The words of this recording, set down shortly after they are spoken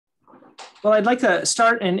Well, I'd like to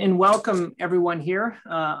start and welcome everyone here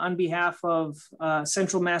on behalf of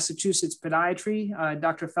Central Massachusetts Podiatry.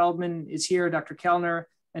 Dr. Feldman is here, Dr. Kellner,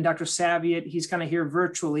 and Dr. Saviat. He's kind of here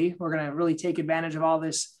virtually. We're going to really take advantage of all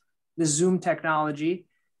this Zoom technology.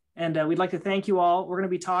 And we'd like to thank you all. We're going to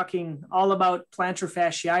be talking all about plantar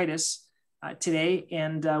fasciitis today.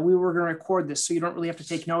 And we were going to record this, so you don't really have to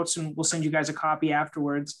take notes, and we'll send you guys a copy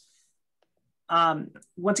afterwards.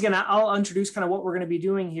 Once again, I'll introduce kind of what we're going to be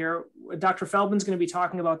doing here. Dr. Feldman's going to be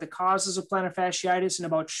talking about the causes of plantar fasciitis and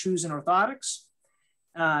about shoes and orthotics.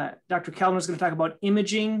 Dr. Kellner is going to talk about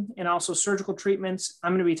imaging and also surgical treatments.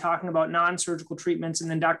 I'm going to be talking about non-surgical treatments.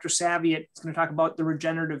 And then Dr. Saviat is going to talk about the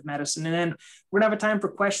regenerative medicine. And then we're going to have a time for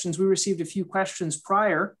questions. We received a few questions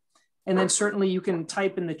prior. And then certainly you can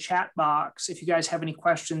type in the chat box if you guys have any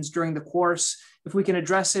questions during the course. If we can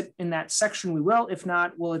address it in that section, we will. If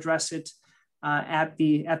not, we'll address it at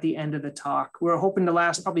the end of the talk. We're hoping to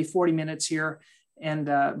last probably 40 minutes here, and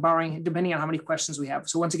depending on how many questions we have.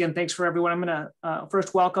 So once again, thanks for everyone. I'm going to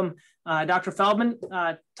first welcome Dr. Feldman,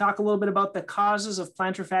 talk a little bit about the causes of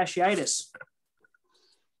plantar fasciitis.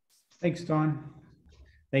 Thanks, Don.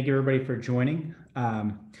 Thank you, everybody, for joining.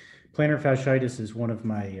 Plantar fasciitis is one of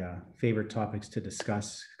my favorite topics to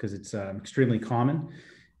discuss because it's extremely common,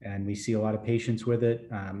 and we see a lot of patients with it.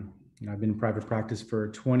 I've been in private practice for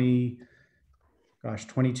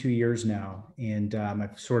 22 years now. And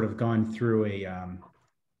I've sort of gone through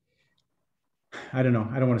I don't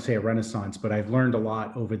want to say a renaissance, but I've learned a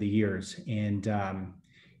lot over the years. And,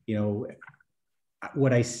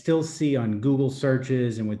 what I still see on Google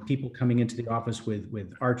searches and with people coming into the office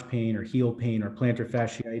with arch pain or heel pain or plantar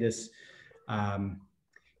fasciitis,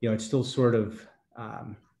 it's still sort of, a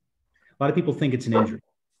lot of people think it's an injury.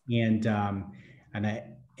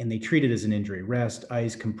 And they treat it as an injury: rest,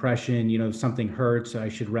 ice, compression. If something hurts, I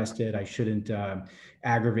should rest it. I shouldn't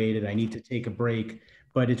aggravate it. I need to take a break.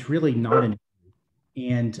 But it's really not an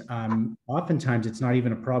injury. And oftentimes it's not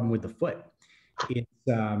even a problem with the foot.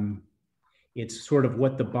 It's sort of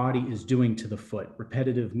what the body is doing to the foot.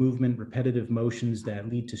 Repetitive movement, repetitive motions that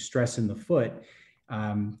lead to stress in the foot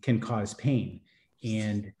can cause pain.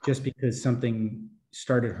 And just because something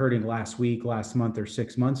started hurting last week, last month, or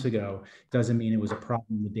 6 months ago doesn't mean it was a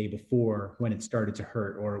problem the day before when it started to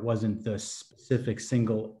hurt, or it wasn't the specific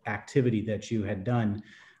single activity that you had done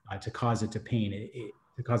to cause it to pain,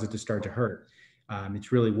 to cause it to start to hurt.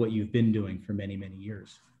 It's really what you've been doing for many, many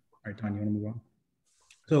years. All right, Don, you want to move on?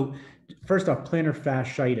 So first off, plantar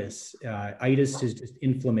fasciitis. Itis is just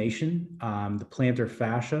inflammation. The plantar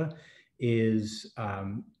fascia is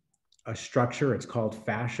a structure. It's called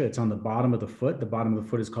fascia. It's on the bottom of the foot. The bottom of the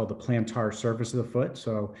foot is called the plantar surface of the foot.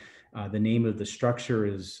 So the name of the structure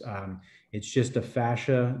is, it's just a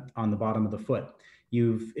fascia on the bottom of the foot.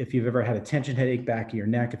 If you've ever had a tension headache, back of your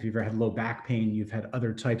neck, if you've ever had low back pain, you've had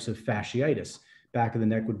other types of fasciitis. Back of the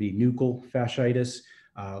neck would be nuchal fasciitis.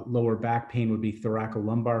 Lower back pain would be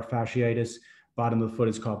thoracolumbar fasciitis. Bottom of the foot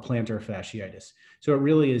is called plantar fasciitis. So it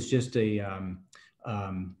really is just a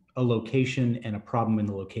location and a problem in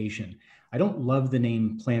the location. I don't love the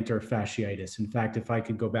name plantar fasciitis. In fact, if I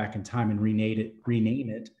could go back in time and rename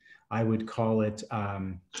it, I would call it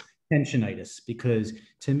tensionitis, because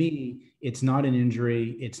to me, it's not an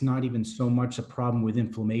injury. It's not even so much a problem with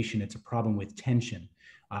inflammation. It's a problem with tension.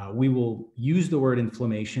 We will use the word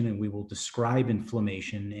inflammation and we will describe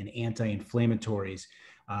inflammation and anti-inflammatories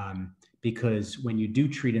because when you do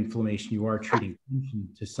treat inflammation, you are treating tension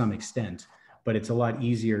to some extent. But it's a lot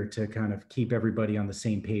easier to kind of keep everybody on the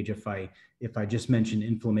same page if I just mention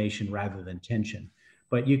inflammation rather than tension.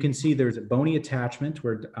 But you can see there's a bony attachment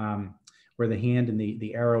where the hand and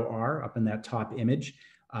the arrow are up in that top image.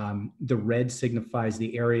 The red signifies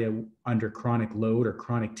the area under chronic load or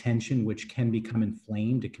chronic tension, which can become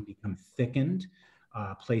inflamed. It can become thickened,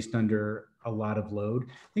 placed under a lot of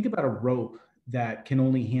load. Think about a rope that can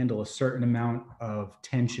only handle a certain amount of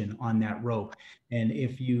tension on that rope. And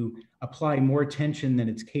if you apply more tension than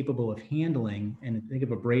it's capable of handling, and think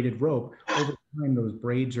of a braided rope, over time, those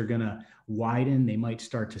braids are gonna widen, they might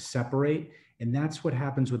start to separate. And that's what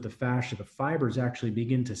happens with the fascia. The fibers actually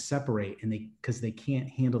begin to separate because they can't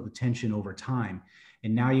handle the tension over time.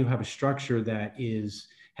 And now you have a structure that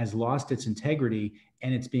has lost its integrity,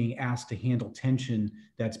 and it's being asked to handle tension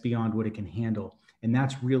that's beyond what it can handle. And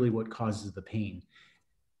that's really what causes the pain.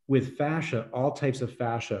 With fascia, all types of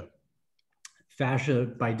fascia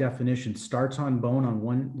by definition starts on bone on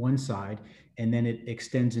one side, and then it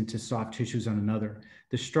extends into soft tissues on another.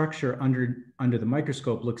 The structure under the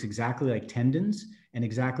microscope looks exactly like tendons and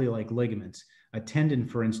exactly like ligaments. A tendon,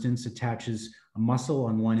 for instance, attaches a muscle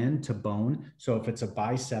on one end to bone. So if it's a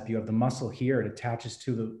bicep, you have the muscle here, it attaches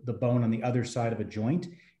to the bone on the other side of a joint,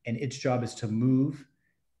 and its job is to move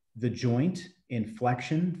the joint in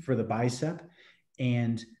flexion for the bicep.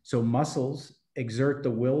 And so muscles exert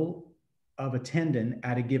the will of a tendon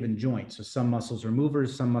at a given joint. So some muscles are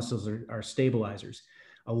movers, some muscles are stabilizers.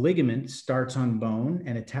 A ligament starts on bone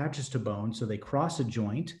and attaches to bone, so they cross a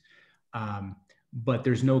joint, but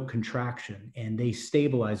there's no contraction, and they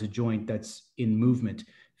stabilize a joint that's in movement.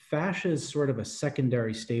 Fascia is sort of a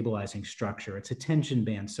secondary stabilizing structure. It's a tension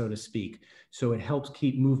band, so to speak. So it helps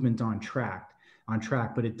keep movement on track,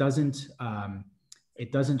 but it doesn't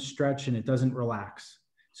stretch and it doesn't relax.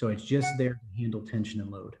 So it's just there to handle tension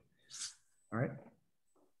and load. All right.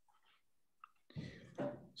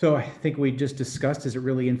 So I think we just discussed, is it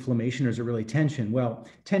really inflammation or is it really tension? Well,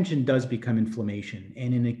 tension does become inflammation,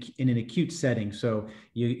 and in an acute setting. So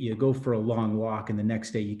you go for a long walk and the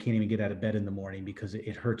next day you can't even get out of bed in the morning because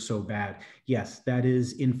it hurts so bad. Yes, that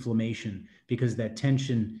is inflammation, because that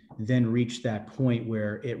tension then reached that point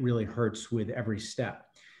where it really hurts with every step.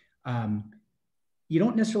 You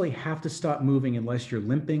don't necessarily have to stop moving unless you're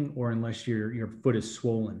limping or unless your foot is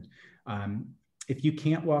swollen. If you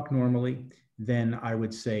can't walk normally, then I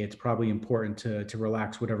would say it's probably important to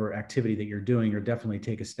relax whatever activity that you're doing, or definitely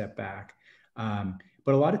take a step back.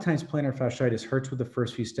 But a lot of times plantar fasciitis hurts with the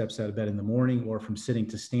first few steps out of bed in the morning, or from sitting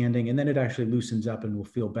to standing, and then it actually loosens up and will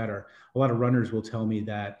feel better. A lot of runners will tell me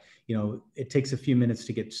that, it takes a few minutes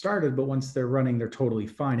to get started, but once they're running, they're totally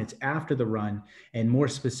fine. It's after the run, and more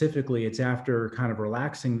specifically, it's after kind of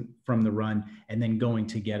relaxing from the run and then going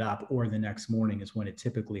to get up, or the next morning is when it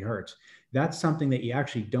typically hurts. That's something that you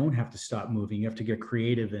actually don't have to stop moving. You have to get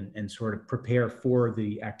creative and sort of prepare for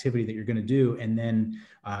the activity that you're going to do, and then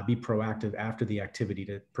be proactive after the activity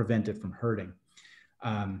to prevent it from hurting.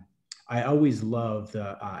 I always love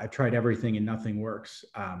I've tried everything and nothing works,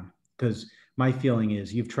 because my feeling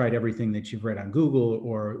is you've tried everything that you've read on Google,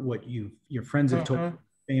 or what your friends have told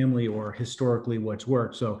family, or historically what's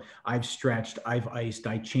worked. So I've stretched, I've iced,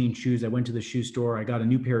 I changed shoes. I went to the shoe store. I got a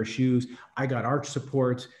new pair of shoes. I got arch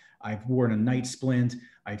supports. I've worn a night splint.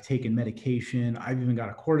 I've taken medication. I've even got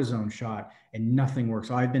a cortisone shot, and nothing works.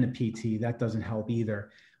 So I've been a PT. That doesn't help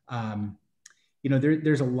either.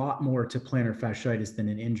 There's a lot more to plantar fasciitis than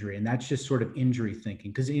an injury. And that's just sort of injury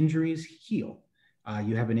thinking, because injuries heal.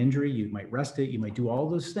 You have an injury, you might rest it, you might do all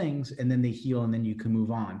those things, and then they heal, and then you can move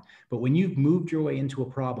on. But when you've moved your way into a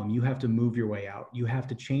problem, you have to move your way out. You have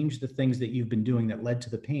to change the things that you've been doing that led to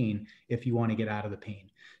the pain if you want to get out of the pain.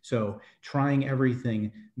 So trying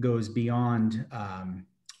everything goes beyond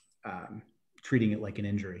treating it like an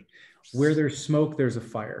injury. Where there's smoke, there's a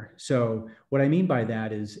fire. So what I mean by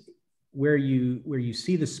that is where you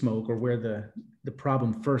see the smoke, or where the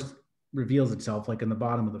problem first reveals itself, like in the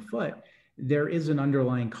bottom of the foot, there is an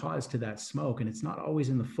underlying cause to that smoke, and it's not always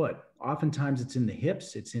in the foot. Oftentimes it's in the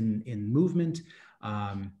hips, it's in movement,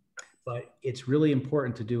 but it's really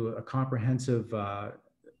important to do a comprehensive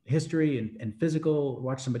history and physical,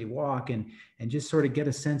 watch somebody walk, and just sort of get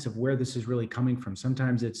a sense of where this is really coming from.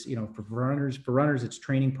 Sometimes it's, for runners, it's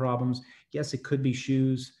training problems. Yes, it could be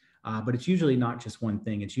shoes, but it's usually not just one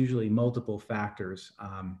thing. It's usually multiple factors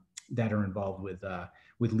that are involved with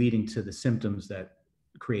leading to the symptoms that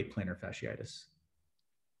create plantar fasciitis.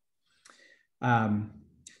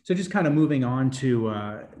 So just kind of moving on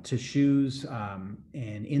to shoes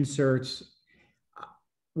and inserts.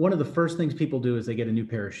 One of the first things people do is they get a new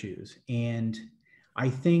pair of shoes, and I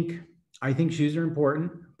think shoes are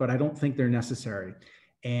important, but I don't think they're necessary,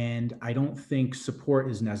 and I don't think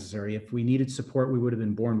support is necessary. If we needed support, we would have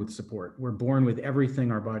been born with support. We're born with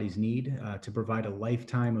everything our bodies need to provide a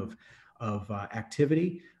lifetime of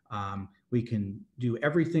activity. We can do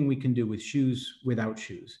everything we can do with shoes without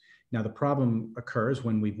shoes. Now, the problem occurs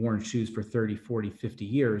when we've worn shoes for 30, 40, 50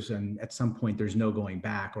 years, and at some point there's no going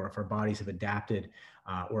back, or if our bodies have adapted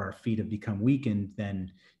or our feet have become weakened, then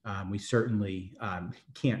we certainly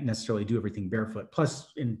can't necessarily do everything barefoot. Plus,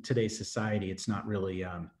 in today's society, it's not really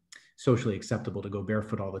socially acceptable to go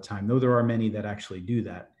barefoot all the time, though there are many that actually do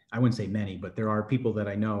that. I wouldn't say many, but there are people that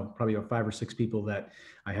I know, probably about 5 or 6 people that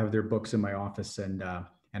I have their books in my office, and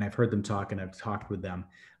I've heard them talk, and I've talked with them.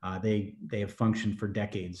 They have functioned for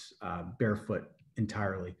decades barefoot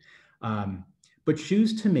entirely. But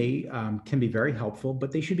shoes, to me, can be very helpful,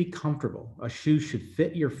 but they should be comfortable. A shoe should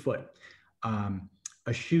fit your foot.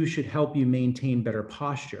 A shoe should help you maintain better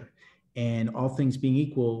posture. And all things being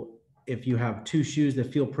equal, if you have 2 shoes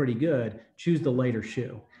that feel pretty good, choose the lighter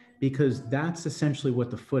shoe, because that's essentially what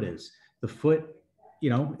the foot is. The foot,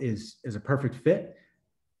 is a perfect fit.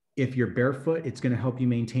 If you're barefoot, it's going to help you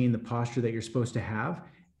maintain the posture that you're supposed to have.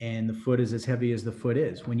 and the foot is as heavy as the foot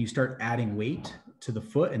is. When you start adding weight to the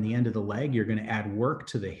foot and the end of the leg, you're going to add work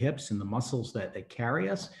to the hips and the muscles that carry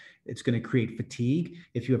us. It's going to create fatigue.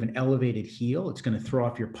 If you have an elevated heel, it's going to throw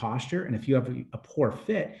off your posture. And if you have a poor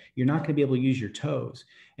fit, you're not going to be able to use your toes.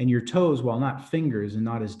 And your toes, while not fingers and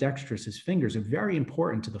not as dexterous as fingers, are very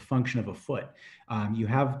important to the function of a foot. You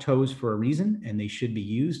have toes for a reason, and they should be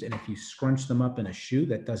used. And if you scrunch them up in a shoe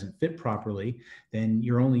that doesn't fit properly, then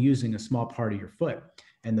you're only using a small part of your foot.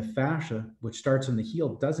 And the fascia, which starts on the heel,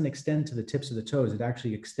 doesn't extend to the tips of the toes. It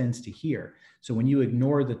actually extends to here. So when you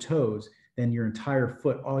ignore the toes, then your entire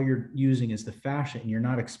foot, all you're using is the fascia, and you're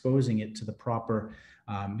not exposing it to the proper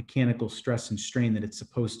mechanical stress and strain that it's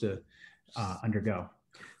supposed to undergo.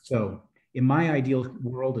 So in my ideal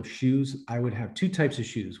world of shoes, I would have two types of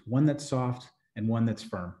shoes, one that's soft and one that's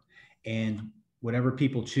firm. And whatever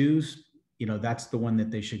people choose, that's the one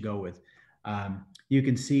that they should go with. You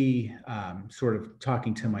can see, sort of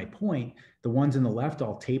talking to my point, the ones in the left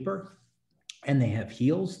all taper and they have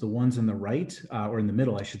heels. The ones on the right, or in the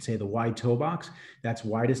middle, I should say, the wide toe box, that's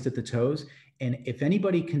widest at the toes. And if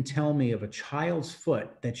anybody can tell me of a child's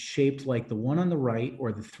foot that's shaped like the one on the right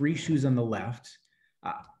or the three shoes on the left,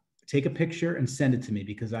 take a picture and send it to me,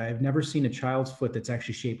 because I have never seen a child's foot that's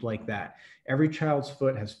actually shaped like that. Every child's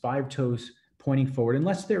foot has 5 toes pointing forward,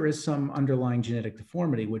 unless there is some underlying genetic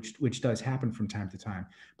deformity, which does happen from time to time.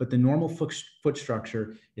 But the normal foot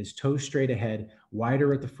structure is toes straight ahead,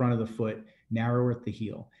 wider at the front of the foot, narrower at the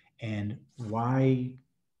heel. And why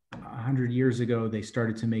 100 years ago they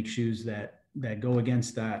started to make shoes that go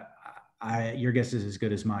against that, your guess is as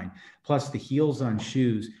good as mine. Plus the heels on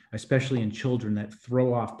shoes, especially in children, that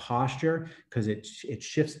throw off posture because it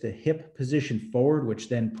shifts the hip position forward, which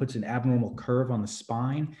then puts an abnormal curve on the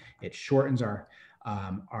spine. It shortens our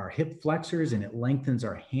hip flexors and it lengthens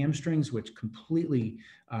our hamstrings, which completely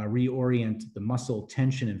reorient the muscle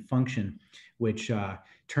tension and function, which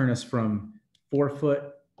turn us from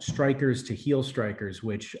forefoot strikers to heel strikers,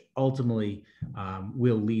 which ultimately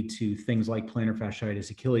will lead to things like plantar fasciitis,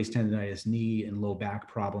 Achilles tendonitis, knee and low back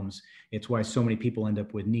problems. It's why so many people end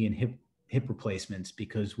up with knee and hip replacements,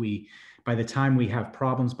 because by the time we have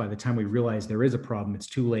problems, by the time we realize there is a problem, it's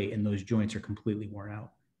too late and those joints are completely worn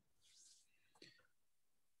out.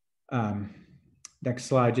 Next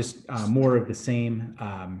slide, just more of the same.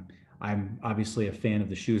 I'm obviously a fan of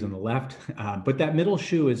the shoes on the left, but that middle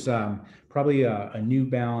shoe is probably a New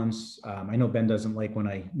Balance. I know Ben doesn't like when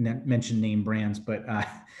I mention name brands, but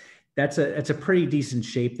it's a pretty decent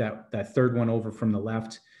shape, that third one over from the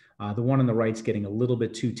left. The one on the right's getting a little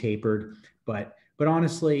bit too tapered, but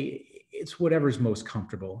honestly, it's whatever's most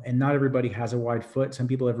comfortable. And not everybody has a wide foot. Some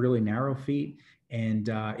people have really narrow feet. And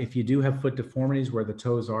if you do have foot deformities where the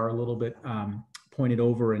toes are a little bit pointed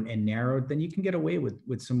over and narrowed, then you can get away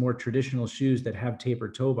with some more traditional shoes that have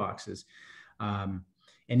tapered toe boxes.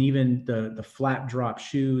 And even the flat drop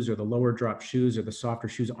shoes or the lower drop shoes or the softer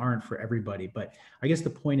shoes aren't for everybody. But I guess the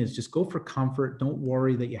point is just go for comfort. Don't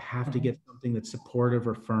worry that you have to get something that's supportive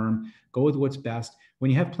or firm. Go with what's best.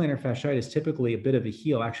 When you have plantar fasciitis, typically a bit of a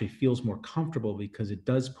heel actually feels more comfortable because it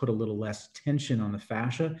does put a little less tension on the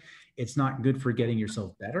fascia. It's not good for getting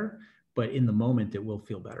yourself better, but in the moment it will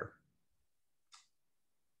feel better.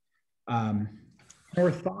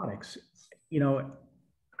 Orthotics,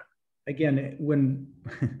 again, when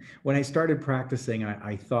I started practicing,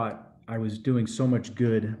 I thought I was doing so much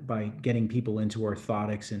good by getting people into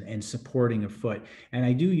orthotics and supporting a foot. And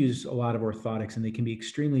I do use a lot of orthotics and they can be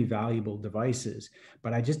extremely valuable devices,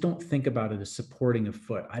 but I just don't think about it as supporting a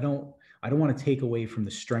foot. I don't want to take away from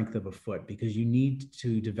the strength of a foot, because you need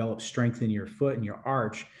to develop strength in your foot and your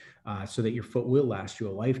arch so that your foot will last you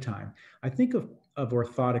a lifetime. I think of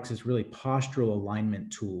orthotics as really postural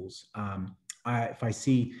alignment tools. If I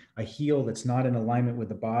see a heel that's not in alignment with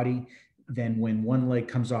the body, then when one leg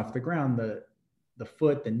comes off the ground, the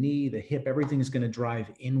foot, the knee, the hip, everything is going to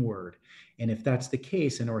drive inward. And if that's the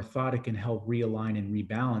case, an orthotic can help realign and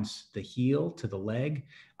rebalance the heel to the leg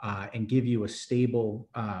and give you a stable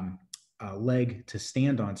leg to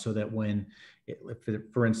stand on, so that when,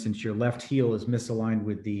 for instance, your left heel is misaligned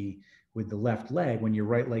with the left leg, when your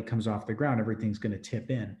right leg comes off the ground, everything's going to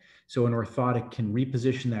tip in. So an orthotic can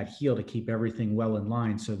reposition that heel to keep everything well in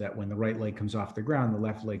line, so that when the right leg comes off the ground, the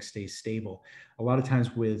left leg stays stable. A lot of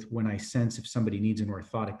times when I sense if somebody needs an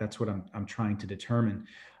orthotic, that's what I'm trying to determine.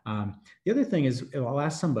 The other thing is, I'll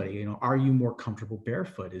ask somebody, you know, are you more comfortable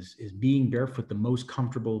barefoot? Is being barefoot the most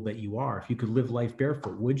comfortable that you are? If you could live life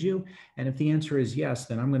barefoot, would you? And if the answer is yes,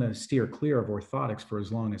 then I'm going to steer clear of orthotics for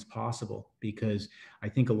as long as possible, because I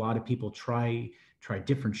think a lot of people try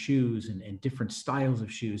different shoes and different styles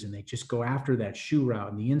of shoes, and they just go after that shoe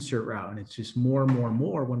route and the insert route, and it's just more and more and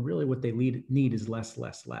more, when really what they need is less.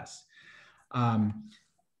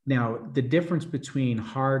 Now, the difference between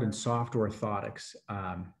hard and soft orthotics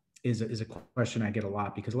is a question I get a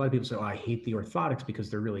lot, because a lot of people say, oh, I hate the orthotics because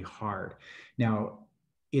they're really hard. Now,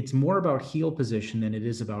 it's more about heel position than it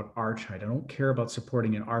is about arch height. I don't care about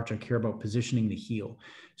supporting an arch. I care about positioning the heel.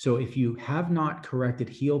 So if you have not corrected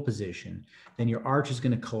heel position, then your arch is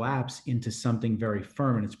going to collapse into something very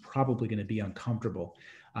firm, and it's probably going to be uncomfortable.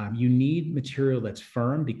 You need material that's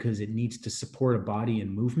firm because it needs to support a body in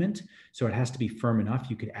movement. So it has to be firm enough.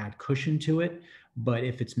 You could add cushion to it, but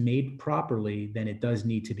if it's made properly, then it does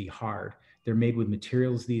need to be hard. They're made with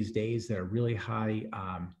materials these days that are really highly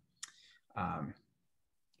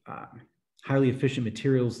efficient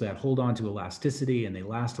materials that hold on to elasticity, and they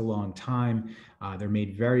last a long time. They're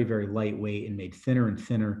made very, very lightweight and made thinner and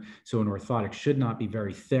thinner. So an orthotic should not be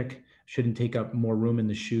very thick, shouldn't take up more room in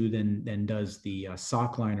the shoe than does the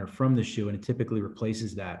sock liner from the shoe, and it typically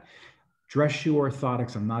replaces that. Dress shoe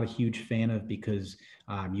orthotics, I'm not a huge fan of, because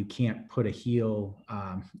you can't put a heel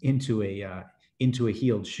into a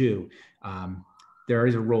heeled shoe. There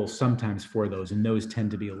is a role sometimes for those, and those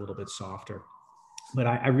tend to be a little bit softer. But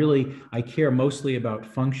I care mostly about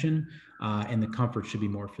function, and the comfort should be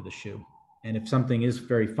more for the shoe. And if something is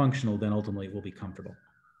very functional, then ultimately it will be comfortable.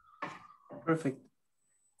 Perfect.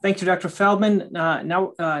 Thank you, Dr. Feldman.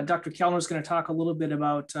 Now, Dr. Kellner is going to talk a little bit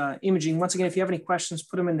about imaging. Once again, if you have any questions,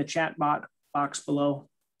 put them in the chat box below.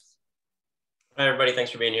 Hi, everybody. Thanks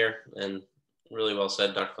for being here. And really well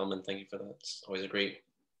said, Dr. Feldman. Thank you for that. It's always a great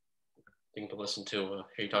thing to listen to,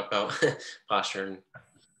 hear you talk about posture and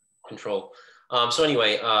control. So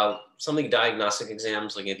anyway, some of the diagnostic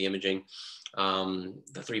exams, looking at the imaging,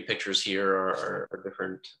 the three pictures here are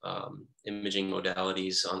different imaging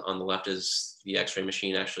modalities. On the left is the X-ray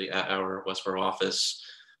machine, actually at our Westborough office.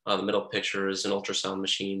 The middle picture is an ultrasound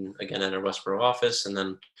machine, again at our Westborough office. And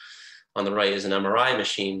then on the right is an MRI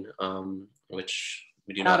machine, which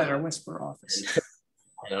we do not at our Westborough office.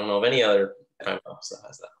 I don't know of any other private office that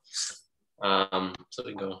has that. So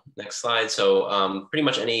we can go next slide. So pretty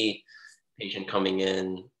much any patient coming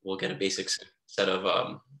in will get a basic set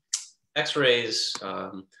of x-rays,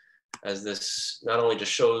 as this not only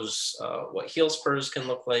just shows what heel spurs can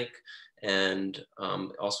look like, and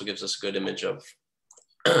also gives us a good image of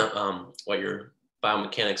what your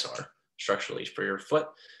biomechanics are structurally for your foot,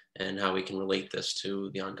 and how we can relate this to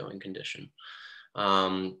the ongoing condition.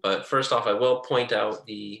 But first off, I will point out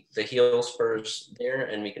the heel spurs there,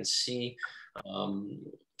 and we can see,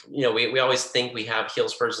 you know, we always think we have heel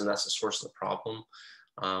spurs and that's the source of the problem.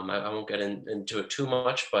 I won't get into it too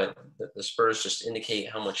much, but the spurs just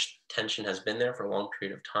indicate how much tension has been there for a long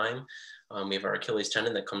period of time. We have our Achilles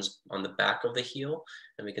tendon that comes on the back of the heel,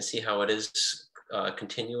 and we can see how it is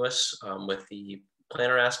continuous with the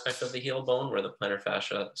plantar aspect of the heel bone, where the plantar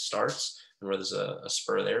fascia starts and where there's a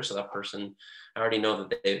spur there. So that person, I already know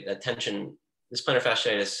that that tension, this plantar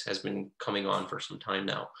fasciitis has been coming on for some time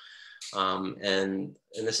now. And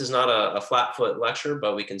this is not a flat foot lecture,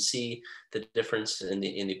 but we can see the difference in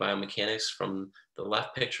the biomechanics from the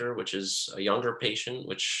left picture, which is a younger patient,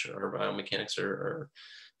 which our biomechanics are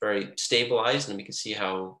very stabilized. And we can see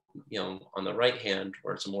how, you know, on the right hand,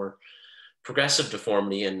 where it's a more progressive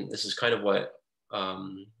deformity, and this is kind of what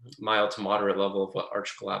mild to moderate level of what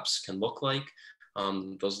arch collapse can look like.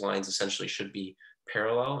 Those lines essentially should be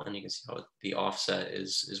parallel, and you can see how the offset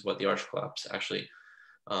is what the arch collapse actually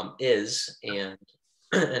is,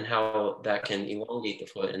 and how that can elongate the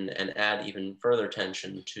foot and add even further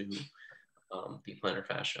tension to the plantar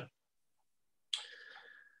fascia.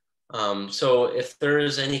 So if there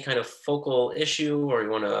is any kind of focal issue, or you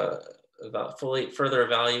want to further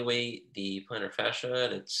evaluate the plantar fascia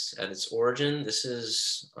at its origin, this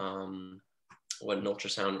is what an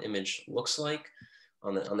ultrasound image looks like.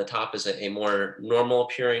 On the top is a more normal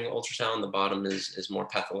appearing ultrasound. The bottom is more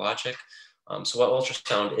pathologic. So what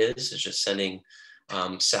ultrasound is just sending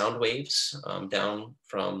sound waves down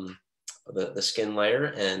from the skin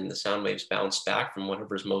layer, and the sound waves bounce back from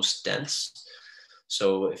whatever's most dense.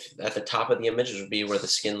 So if at the top of the image would be where the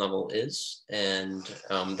skin level is, and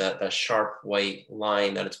that sharp white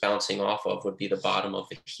line that it's bouncing off of would be the bottom of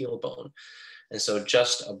the heel bone. And so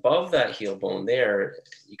just above that heel bone there,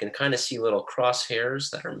 you can kind of see little crosshairs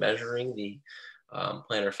that are measuring the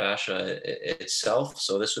plantar fascia itself.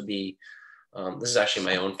 So this would be This is actually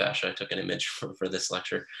my own fascia. I took an image for this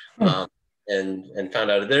lecture. And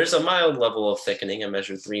found out there's a mild level of thickening. I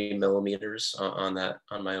measured 3 millimeters on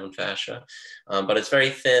my own fascia, but it's very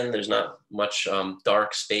thin. There's not much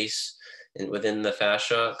dark space within the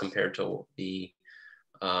fascia compared to the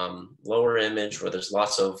lower image where there's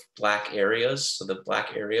lots of black areas. So the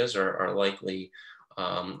black areas are likely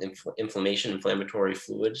inflammatory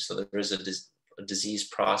fluid. So there is a disease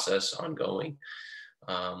process ongoing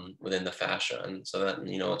within the fascia. And so that,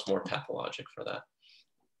 it's more pathologic for that.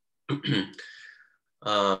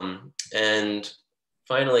 And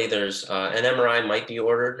finally, there's an MRI might be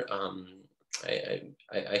ordered.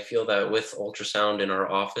 I feel that with ultrasound in our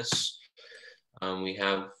office, we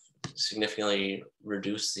have significantly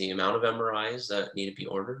reduced the amount of MRIs that need to be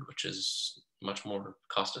ordered, which is much more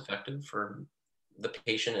cost effective for the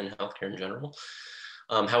patient and healthcare in general.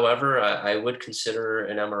 However, I would consider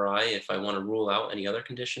an MRI if I want to rule out any other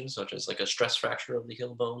conditions, such as like a stress fracture of the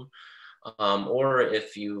heel bone. Or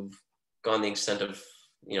if you've gone the extent of,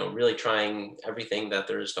 really trying everything that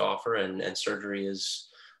there is to offer and surgery is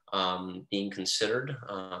being considered,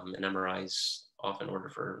 an MRI is often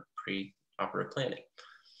ordered for pre-operative planning.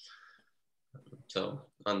 So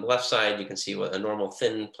on the left side, you can see what a normal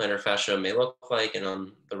thin plantar fascia may look like. And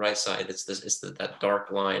on the right side, it's that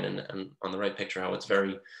dark line. And on the right picture, how it's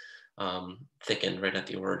very thickened right at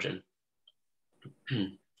the origin.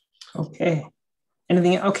 Okay.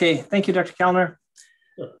 Anything? Okay. Thank you, Dr. Kellner.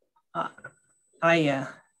 Sure.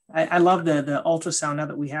 I love the ultrasound now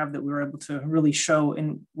that we were able to really show.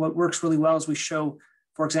 And what works really well is we show,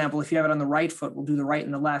 for example, if you have it on the right foot, we'll do the right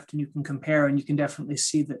and the left, and you can compare, and you can definitely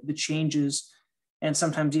see the changes and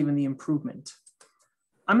sometimes even the improvement.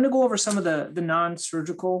 I'm going to go over some of the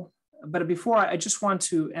non-surgical, but before I just want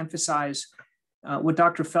to emphasize what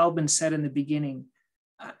Dr. Feldman said in the beginning.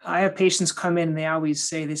 I have patients come in and they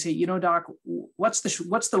say, doc, what's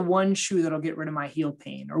the one shoe that'll get rid of my heel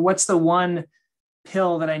pain? Or what's the one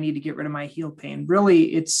pill that I need to get rid of my heel pain?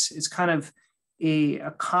 Really, it's kind of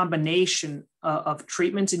a combination of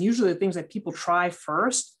treatments, and usually the things that people try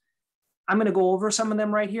first. I'm going to go over some of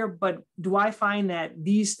them right here, but do I find that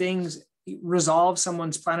these things resolve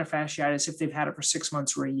someone's plantar fasciitis if they've had it for 6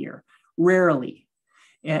 months or a year? Rarely.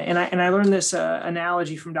 And I learned this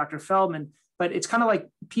analogy from Dr. Feldman, but it's kind of like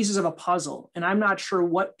pieces of a puzzle. And I'm not sure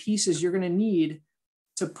what pieces you're going to need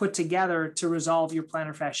to put together to resolve your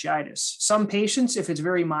plantar fasciitis. Some patients, if it's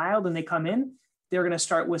very mild and they come in, they're going to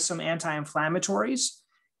start with some anti-inflammatories.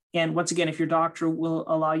 And once again, if your doctor will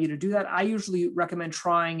allow you to do that, I usually recommend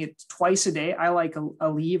trying it twice a day. I like a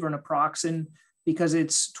Aleve or an Naproxen because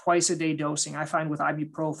it's twice a day dosing. I find with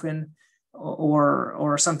ibuprofen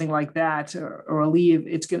or something like that, or Aleve,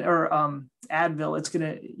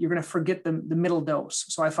 Advil, you're gonna forget the middle dose.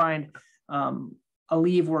 So I find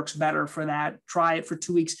Aleve works better for that. Try it for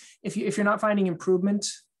 2 weeks. If you're not finding improvement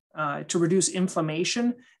to reduce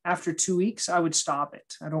inflammation after 2 weeks, I would stop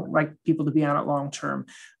it. I don't like people to be on it long term.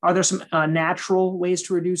 Are there some natural ways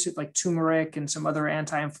to reduce it, like turmeric and some other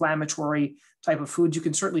anti-inflammatory type of foods? You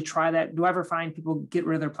can certainly try that. Do I ever find people get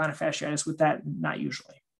rid of their plantar fasciitis with that? Not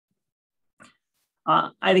usually.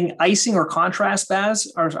 I think icing or contrast baths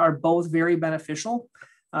are both very beneficial.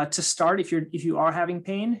 To start, if you are having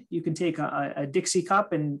pain, you can take a Dixie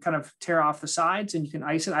cup and kind of tear off the sides, and you can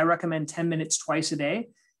ice it. I recommend 10 minutes twice a day.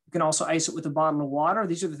 You can also ice it with a bottle of water.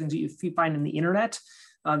 These are the things that you find on the internet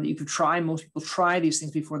that you could try. Most people try these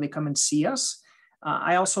things before they come and see us.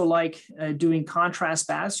 I also like doing contrast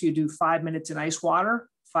baths. You do 5 minutes in ice water,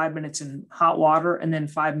 5 minutes in hot water, and then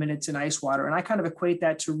 5 minutes in ice water. And I kind of equate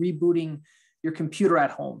that to rebooting your computer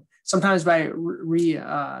at home. Sometimes by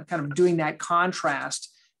kind of doing that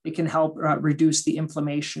contrast, it can help reduce the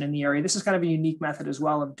inflammation in the area. This is kind of a unique method as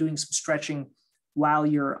well of doing some stretching while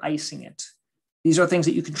you're icing it. These are things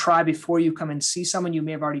that you can try before you come and see someone. You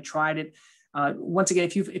may have already tried it. Once again,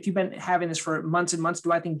 if you've been having this for months and months,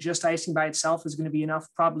 do I think just icing by itself is going to be enough?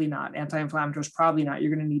 Probably not. Anti-inflammatories, probably not.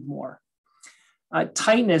 You're going to need more.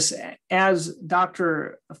 Tightness, as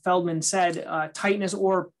Dr. Feldman said, tightness,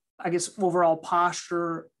 or I guess overall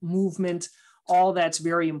posture, movement, all that's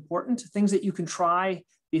very important. Things that you can try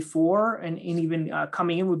before and even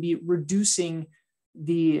coming in would be reducing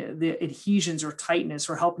the adhesions or tightness,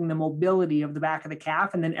 or helping the mobility of the back of the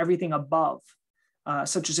calf, and then everything above,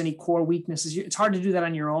 such as any core weaknesses. It's hard to do that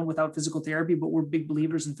on your own without physical therapy, but we're big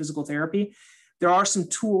believers in physical therapy. There are some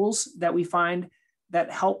tools that we find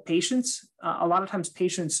that help patients. A lot of times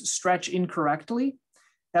patients stretch incorrectly.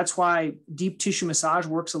 That's why deep tissue massage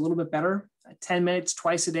works a little bit better. 10 minutes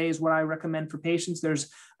twice a day is what I recommend for patients. There's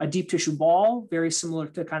a deep tissue ball, very similar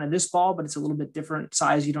to kind of this ball, but it's a little bit different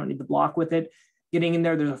size. You don't need the block with it. getting in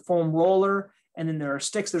there. There's a foam roller, and then there are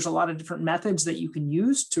sticks. There's a lot of different methods that you can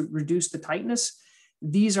use to reduce the tightness.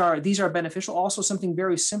 These are beneficial. Also, something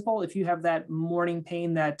very simple. If you have that morning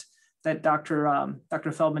pain that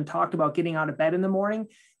Dr. Feldman talked about, getting out of bed in the morning,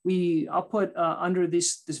 I'll put under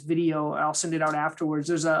this video, I'll send it out afterwards.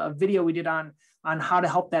 There's a video we did on how to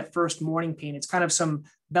help that first morning pain. It's kind of some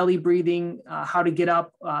belly breathing, how to get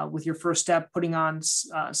up with your first step, putting on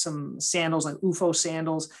some sandals like UFO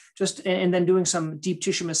sandals, and then doing some deep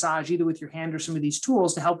tissue massage, either with your hand or some of these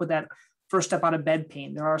tools to help with that first step out of bed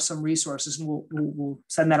pain. There are some resources, and we'll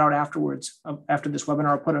send that out afterwards. After this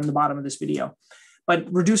webinar, I'll put it on the bottom of this video. But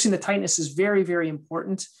reducing the tightness is very, very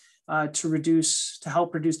important to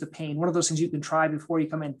help reduce the pain. One of those things you can try before you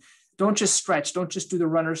come in. Don't just stretch. Don't just do the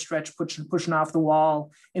runner stretch, pushing off the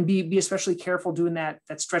wall, and be especially careful doing that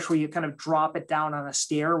stretch where you kind of drop it down on a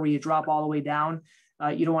stair, where you drop all the way down.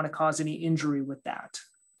 You don't want to cause any injury with that.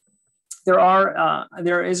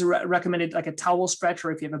 There is recommended like a towel stretch,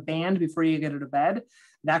 or if you have a band before you get out of bed,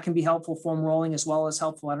 that can be helpful. Foam rolling as well as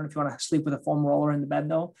helpful. I don't know if you want to sleep with a foam roller in the bed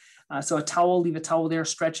though. So leave a towel there,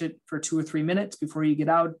 stretch it for 2 or 3 minutes before you get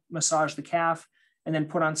out, massage the calf, and then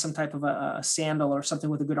put on some type of a sandal or something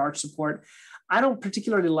with a good arch support. I don't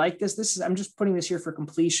particularly like this. I'm just putting this here for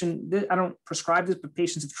completion. I don't prescribe this, but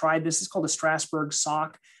patients have tried this. It's called a Strasbourg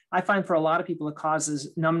sock. I find for a lot of people it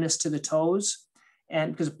causes numbness to the toes,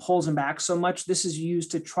 and because it pulls them back so much. This is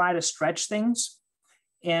used to try to stretch things.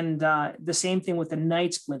 And the same thing with the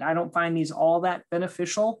night splint. I don't find these all that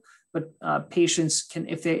beneficial, but patients can,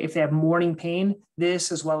 if they have morning pain,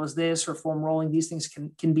 this as well as this or foam rolling, these things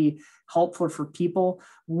can be helpful for people.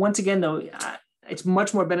 Once again, though, it's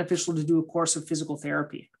much more beneficial to do a course of physical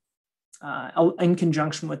therapy in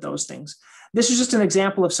conjunction with those things. This is just an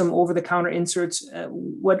example of some over-the-counter inserts.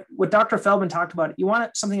 What Dr. Feldman talked about, you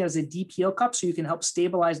want something that has a deep heel cup so you can help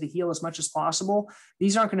stabilize the heel as much as possible.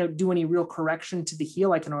 These aren't going to do any real correction to the heel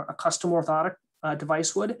like a custom orthotic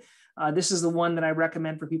device would. This is the one that I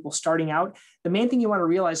recommend for people starting out. The main thing you want to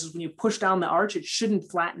realize is when you push down the arch, it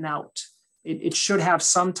shouldn't flatten out. It should have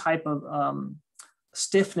some type of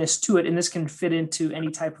stiffness to it, and this can fit into any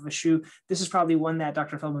type of a shoe. This is probably one that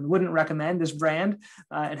Dr. Feldman wouldn't recommend, this brand.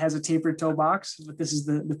 It has a tapered toe box, but this is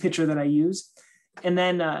the picture that I use. And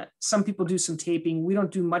then some people do some taping. We don't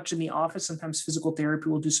do much in the office. Sometimes physical therapy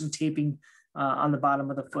will do some taping on the bottom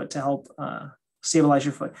of the foot to help stabilize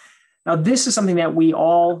your foot. Now, this is something that we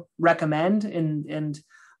all recommend, and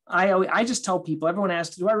I just tell people, everyone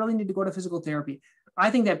asks, do I really need to go to physical therapy? I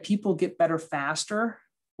think that people get better faster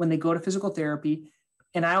when they go to physical therapy.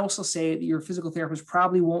 And I also say that your physical therapist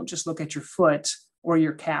probably won't just look at your foot or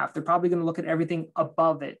your calf. They're probably going to look at everything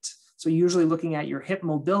above it. So usually looking at your hip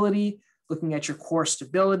mobility, looking at your core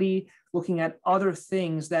stability, looking at other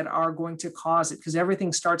things that are going to cause it, because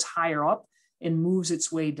everything starts higher up and moves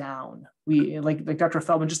its way down. We like Dr.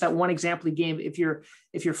 Feldman, just that one example he gave, if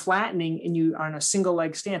you're flattening and you are in a single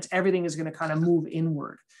leg stance, everything is going to kind of move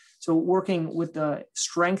inward. So working with the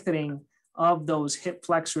strengthening of those hip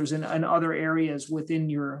flexors and other areas within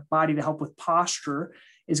your body to help with posture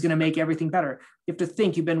is going to make everything better. You have to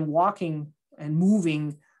think, you've been walking and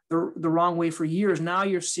moving the wrong way for years. Now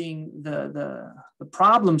you're seeing the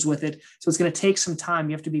problems with it. So it's going to take some time.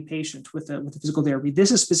 You have to be patient with the physical therapy.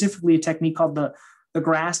 This is specifically a technique called the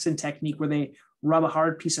Graston technique, where they rub a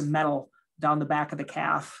hard piece of metal down the back of the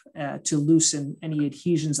calf to loosen any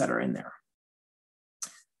adhesions that are in there.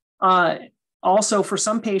 Also, for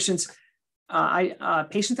some patients,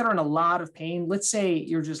 patients that are in a lot of pain, let's say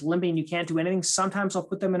you're just limping, you can't do anything. Sometimes I'll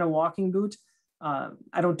put them in a walking boot.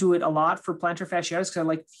 I don't do it a lot for plantar fasciitis because I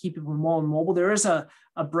like to keep people more mobile. There is a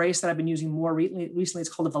brace that I've been using more recently. It's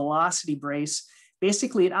called a velocity brace.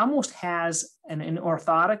 Basically, it almost has an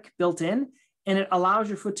orthotic built in, and it allows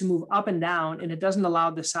your foot to move up and down, and it doesn't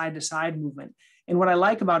allow the side-to-side movement. And what I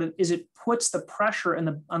like about it is it puts the pressure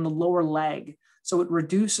on the lower leg. So it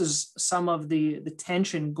reduces some of the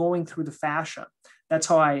tension going through the fascia. That's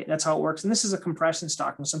how it works. And this is a compression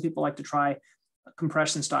stocking. Some people like to try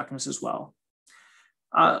compression stockings as well.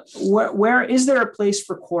 Where is there a place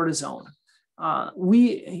for cortisone?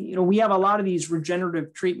 We have a lot of these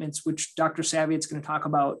regenerative treatments, which Dr. Saviat's going to talk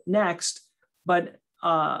about next. But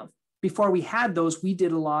before we had those, we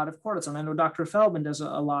did a lot of cortisone. I know Dr. Feldman does a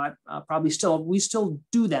lot, probably still. We still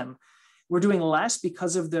do them. We're doing less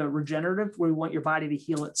because of the regenerative, where we want your body to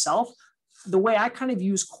heal itself. The way I kind of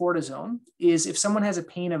use cortisone is if someone has a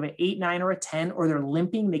pain of an 8, 9, or a 10, or they're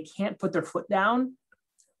limping, they can't put their foot down,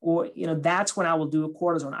 or that's when I will do a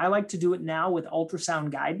cortisone. I like to do it now with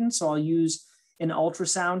ultrasound guidance. So I'll use an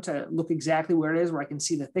ultrasound to look exactly where it is, where I can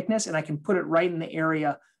see the thickness, and I can put it right in the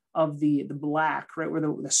area of the black, right, where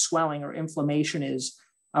the swelling or inflammation is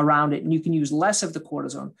around it. And you can use less of the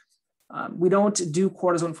cortisone. We don't do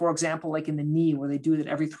cortisone, for example, like in the knee, where they do it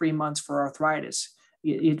every 3 months for arthritis.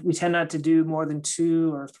 We tend not to do more than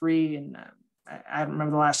 2 or 3. And I don't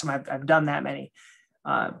remember the last time I've done that many.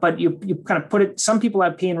 But you kind of put it, some people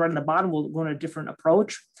have pain right in the bottom, we'll go on a different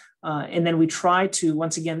approach. And then we try to,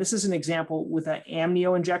 once again, this is an example with an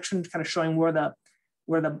amnio injection, kind of showing where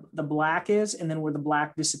the black is and then where the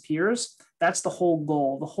black disappears. That's the whole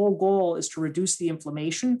goal. The whole goal is to reduce the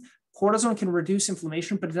inflammation. Cortisone can reduce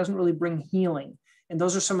inflammation, but it doesn't really bring healing. And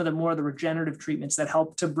those are some of the more the regenerative treatments that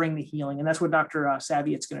help to bring the healing. And that's what Dr.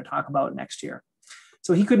 Saviat's going to talk about next year.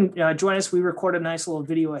 So he couldn't join us. We recorded a nice little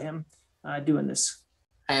video of him doing this.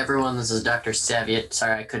 Hi, everyone. This is Dr. Saviat.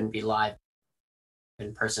 Sorry I couldn't be live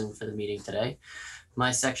in person for the meeting today.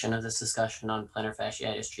 My section of this discussion on plantar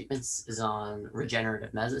fasciitis treatments is on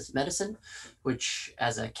regenerative medicine, which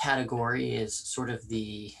as a category is sort of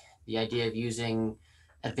the idea of using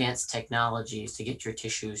advanced technologies to get your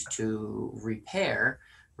tissues to repair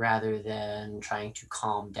rather than trying to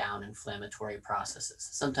calm down inflammatory processes.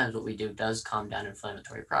 Sometimes what we do does calm down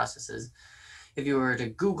inflammatory processes. If you were to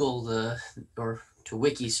Google or to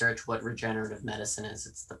wiki search what regenerative medicine is,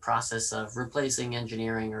 it's the process of replacing,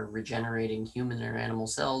 engineering, or regenerating human or animal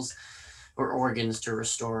cells or organs to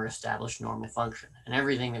restore or establish normal function. And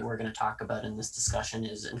everything that we're going to talk about in this discussion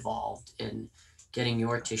is involved in getting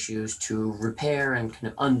your tissues to repair and kind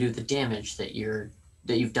of undo the damage that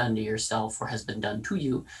you've done to yourself or has been done to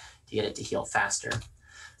you to get it to heal faster.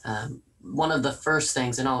 One of the first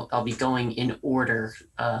things, and I'll be going in order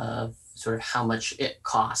of sort of how much it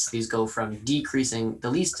costs. These go from decreasing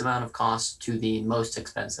the least amount of cost to the most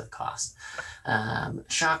expensive cost.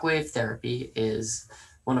 Shockwave therapy is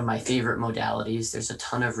one of my favorite modalities. There's a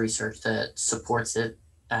ton of research that supports it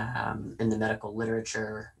in the medical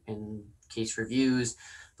literature, in case reviews,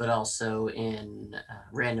 but also in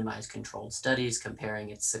randomized controlled studies comparing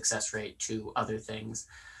its success rate to other things.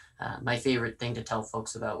 My favorite thing to tell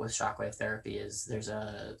folks about with shockwave therapy is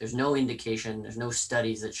there's no indication, there's no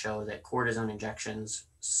studies that show that cortisone injections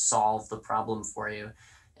solve the problem for you.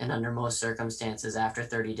 And under most circumstances, after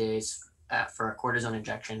 30 days for a cortisone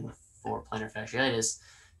injection for plantar fasciitis,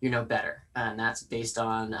 you're no better. And that's based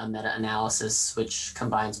on a meta-analysis which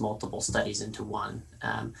combines multiple studies into one.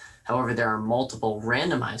 However, there are multiple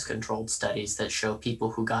randomized controlled studies that show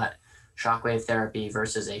people who got shockwave therapy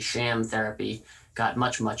versus a sham therapy got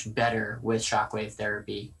much, much better with shockwave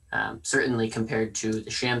therapy, certainly compared to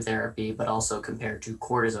the sham therapy, but also compared to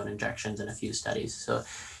cortisone injections in a few studies. So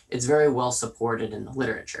it's very well supported in the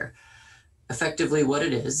literature. Effectively, what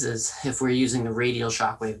it is if we're using the radial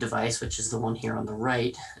shockwave device, which is the one here on the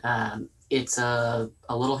right, it's a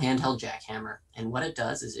little handheld jackhammer. And what it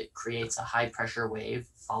does is it creates a high pressure wave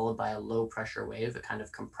followed by a low pressure wave. It kind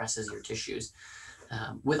of compresses your tissues.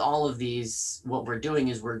 With all of these, what we're doing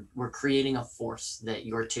is we're creating a force that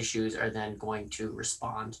your tissues are then going to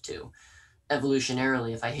respond to.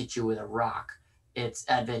 Evolutionarily, if I hit you with a rock, it's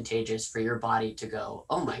advantageous for your body to go,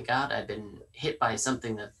 oh my God, I've been hit by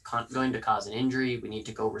something that's going to cause an injury. We need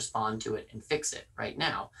to go respond to it and fix it right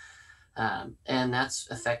now. And that's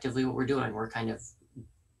effectively what we're doing. We're kind of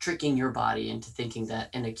tricking your body into thinking that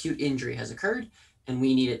an acute injury has occurred and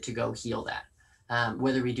we need it to go heal that.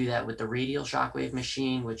 Whether we do that with the radial shockwave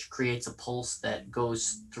machine, which creates a pulse that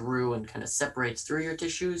goes through and kind of separates through your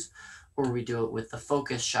tissues, or we do it with the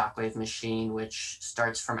focus shockwave machine, which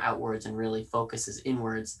starts from outwards and really focuses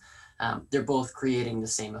inwards. They're both creating the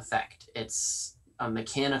same effect. It's a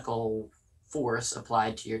mechanical force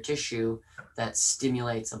applied to your tissue that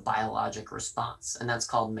stimulates a biologic response, and that's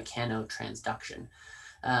called mechanotransduction.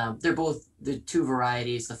 They're both the two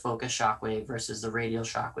varieties, the focus shockwave versus the radial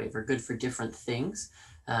shockwave, are good for different things.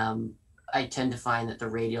 I tend to find that the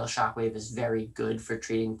radial shockwave is very good for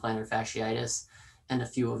treating plantar fasciitis and a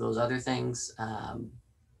few of those other things.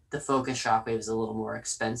 The focus shockwave is a little more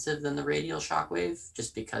expensive than the radial shockwave,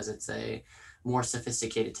 just because it's a more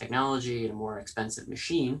sophisticated technology and a more expensive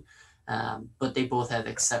machine. But they both have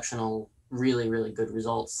exceptional, really, really good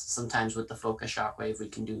results. Sometimes with the focus shockwave, we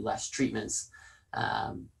can do less treatments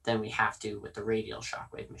than we have to with the radial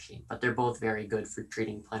shockwave machine, but they're both very good for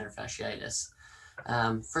treating plantar fasciitis.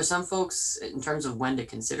 For some folks, in terms of when to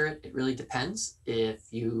consider it, it really depends. If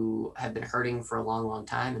you have been hurting for a long, long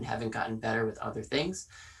time and haven't gotten better with other things,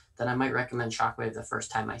 then I might recommend shockwave the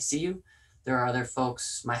first time I see you. There are other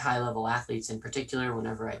folks, my high-level athletes in particular,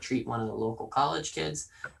 whenever I treat one of the local college kids,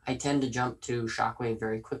 I tend to jump to shockwave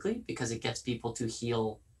very quickly because it gets people to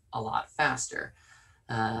heal a lot faster.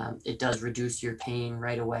 It does reduce your pain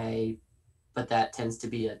right away. but that tends to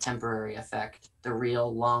be a temporary effect. The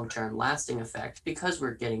real long-term lasting effect, because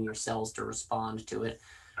we're getting your cells to respond to it,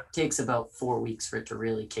 takes about 4 weeks for it to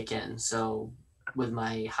really kick in. So with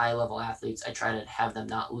my high-level athletes, I try to have them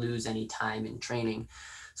not lose any time in training.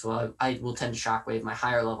 So I will tend to shockwave my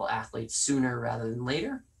higher level athletes sooner rather than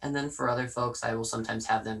later. And then for other folks, I will sometimes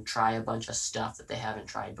have them try a bunch of stuff that they haven't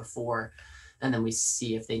tried before. And then we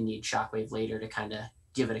see if they need shockwave later to kind of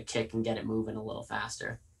give it a kick and get it moving a little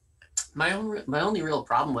faster. My only real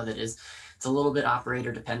problem with it is it's a little bit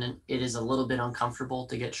operator dependent. It is a little bit uncomfortable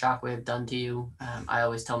to get shockwave done to you. I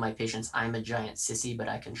always tell my patients I'm a giant sissy, but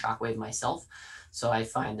I can shockwave myself. So I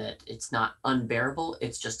find that it's not unbearable.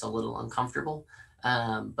 It's just a little uncomfortable.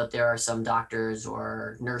 But there are some doctors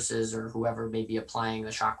or nurses or whoever may be applying the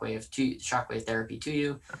shockwave therapy to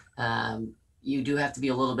you. You do have to be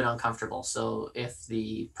a little bit uncomfortable. So if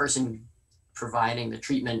the person providing the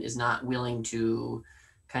treatment is not willing to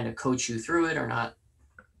kind of coach you through it or not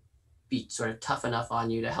be sort of tough enough on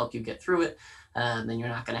you to help you get through it, then you're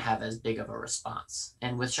not going to have as big of a response.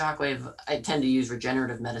 And with shockwave, I tend to use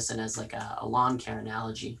regenerative medicine as like a lawn care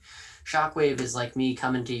analogy. Shockwave is like me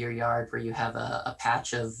coming to your yard where you have a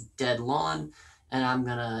patch of dead lawn, and I'm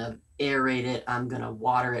going to aerate it. I'm going to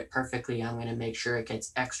water it perfectly. I'm going to make sure it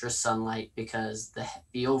gets extra sunlight, because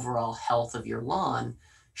the overall health of your lawn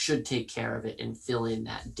should take care of it and fill in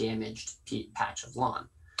that damaged patch of lawn.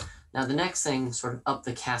 Now, the next thing sort of up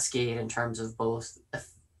the cascade in terms of both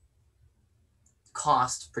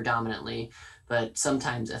cost predominantly, but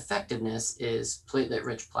sometimes effectiveness, is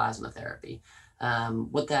platelet-rich plasma therapy.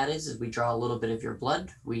 What that is we draw a little bit of your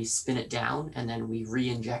blood, we spin it down, and then we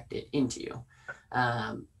re-inject it into you.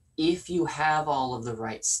 If you have all of the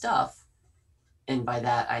right stuff, and by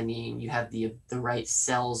that I mean you have the right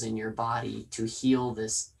cells in your body to heal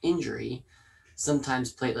this injury,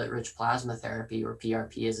 sometimes platelet-rich plasma therapy, or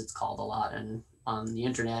PRP as it's called a lot and on the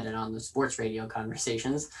internet and on the sports radio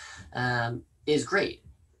conversations, is great.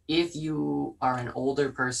 If you are an older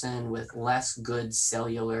person with less good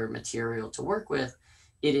cellular material to work with,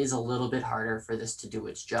 it is a little bit harder for this to do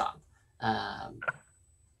its job.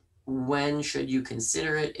 When should you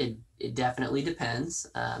consider it? It definitely depends.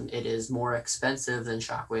 It is more expensive than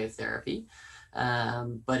shockwave therapy,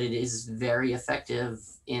 but it is very effective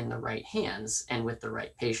in the right hands and with the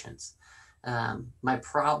right patients. My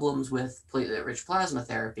problems with platelet-rich plasma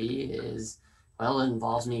therapy is, well, it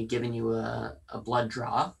involves me giving you a blood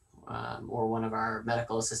draw, or one of our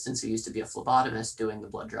medical assistants who used to be a phlebotomist doing the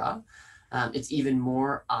blood draw. It's even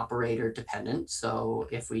more operator dependent. So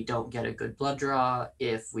if we don't get a good blood draw,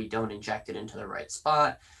 if we don't inject it into the right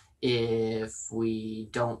spot, if we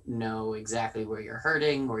don't know exactly where you're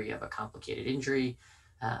hurting or you have a complicated injury,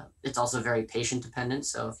 it's also very patient dependent.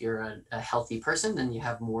 So if you're a healthy person, then you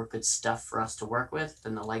have more good stuff for us to work with,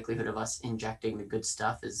 then the likelihood of us injecting the good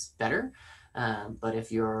stuff is better. But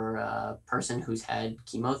if you're a person who's had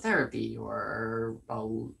chemotherapy, or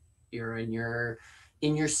you're in your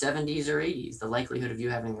 70s or 80s, the likelihood of you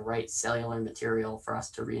having the right cellular material for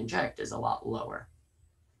us to re-inject is a lot lower.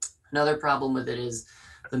 Another problem with it is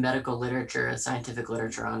the medical literature, the scientific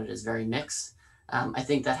literature on it is very mixed. I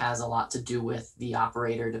think that has a lot to do with the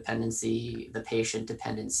operator dependency, the patient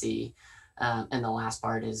dependency, and the last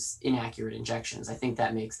part is inaccurate injections. I think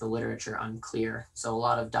that makes the literature unclear. So a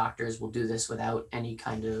lot of doctors will do this without any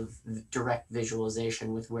kind of direct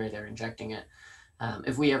visualization with where they're injecting it.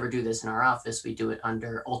 If we ever do this in our office, we do it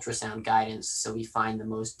under ultrasound guidance. So we find the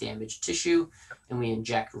most damaged tissue and we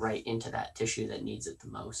inject right into that tissue that needs it the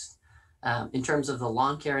most. In terms of the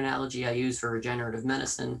lawn care analogy I use for regenerative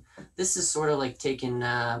medicine, this is sort of like taking,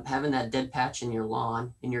 having that dead patch in your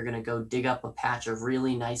lawn, and you're going to go dig up a patch of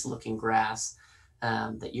really nice looking grass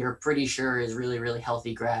that you're pretty sure is really, really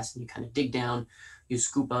healthy grass. And you kind of dig down, you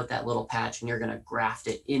scoop out that little patch, and you're going to graft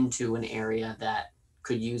it into an area that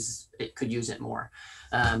could use it more.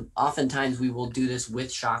 Oftentimes we will do this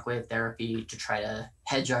with shockwave therapy to try to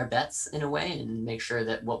hedge our bets in a way and make sure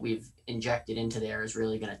that what we've injected into there is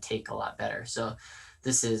really going to take a lot better. So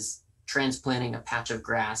this is transplanting a patch of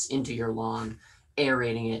grass into your lawn,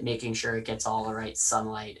 aerating it, making sure it gets all the right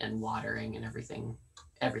sunlight and watering and everything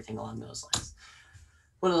along those lines.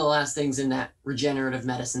 One of the last things in that regenerative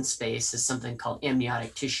medicine space is something called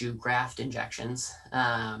amniotic tissue graft injections.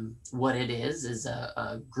 What it is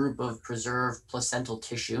a group of preserved placental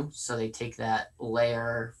tissue. So they take that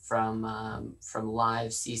layer from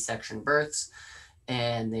live C-section births,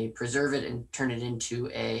 and they preserve it and turn it into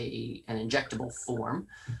an injectable form.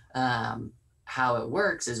 How it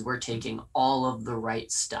works is we're taking all of the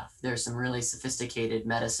right stuff. There's some really sophisticated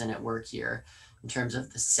medicine at work here in terms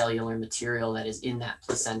of the cellular material that is in that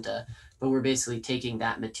placenta but we're basically taking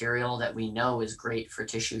that material that we know is great for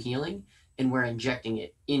tissue healing, and we're injecting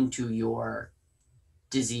it into your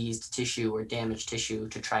diseased tissue or damaged tissue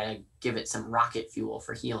to try to give it some rocket fuel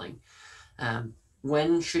for healing.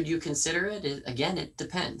 When should you consider it? Again, it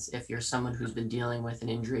depends. If you're someone who's been dealing with an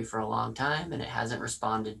injury for a long time and it hasn't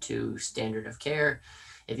responded to standard of care,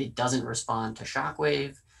 if it doesn't respond to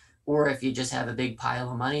Shockwave, or if you just have a big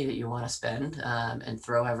pile of money that you want to spend and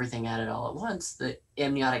throw everything at it all at once, the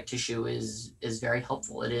amniotic tissue is very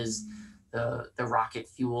helpful. It is the rocket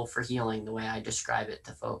fuel for healing, the way I describe it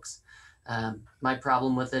to folks. My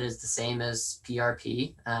problem with it is the same as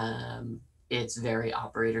PRP. It's very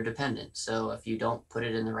operator dependent. So if you don't put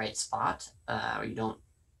it in the right spot, or you don't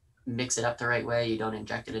mix it up the right way, you don't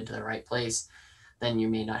inject it into the right place, then you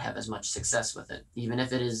may not have as much success with it. Even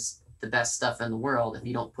if it is the best stuff in the world, if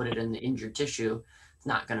you don't put it in the injured tissue, it's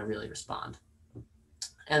not going to really respond.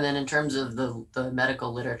 And then in terms of the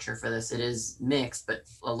medical literature for this, it is mixed, but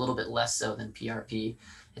a little bit less so than PRP.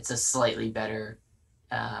 It's a slightly better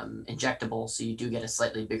injectable, so you do get a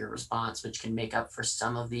slightly bigger response, which can make up for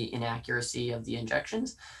some of the inaccuracy of the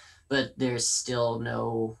injections. But there's still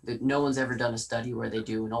no one's ever done a study where they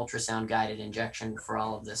do an ultrasound guided injection for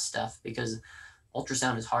all of this stuff, because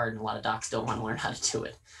ultrasound is hard and a lot of docs don't want to learn how to do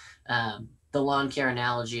it. The lawn care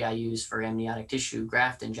analogy I use for amniotic tissue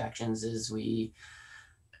graft injections is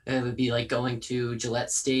it would be like going to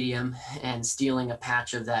Gillette Stadium and stealing a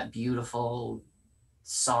patch of that beautiful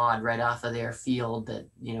sod right off of their field that,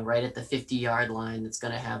 right at the 50-yard line, that's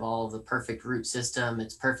going to have all of the perfect root system.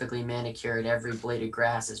 It's perfectly manicured. Every blade of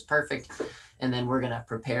grass is perfect. And then we're going to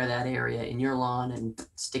prepare that area in your lawn and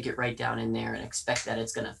stick it right down in there and expect that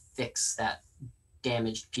it's going to fix that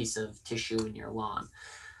damaged piece of tissue in your lawn.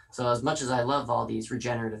 So as much as I love all these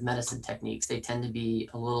regenerative medicine techniques, they tend to be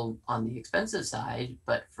a little on the expensive side,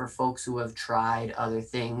 but for folks who have tried other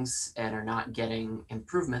things and are not getting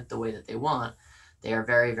improvement the way that they want, they are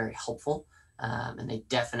very, very helpful, and they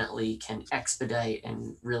definitely can expedite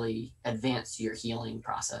and really advance your healing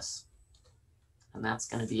process. And that's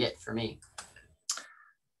going to be it for me.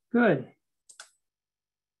 Good.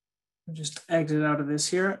 I'll just exit out of this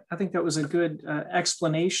here. I think that was a good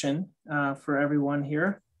explanation for everyone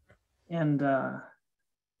here. And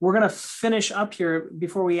we're going to finish up here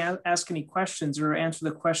before we ask any questions or answer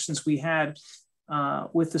the questions we had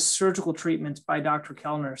with the surgical treatments by Dr.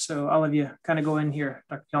 Kellner. So I'll have you kind of go in here,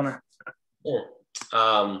 Dr. Kellner. Sure.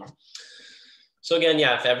 So again,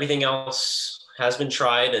 yeah, if everything else has been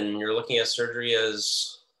tried and you're looking at surgery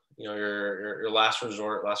as your last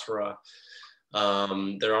resort, last hurrah,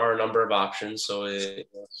 there are a number of options. So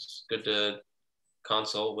it's good to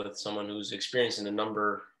consult with someone who's experiencing a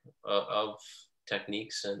number of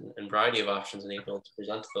techniques and variety of options and able to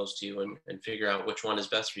present those to you and figure out which one is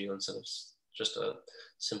best for you instead of just a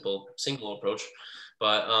simple single approach.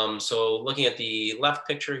 But so looking at the left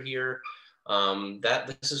picture here,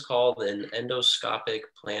 this is called an endoscopic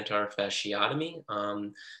plantar fasciotomy.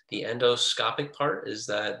 The endoscopic part is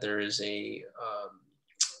that there is a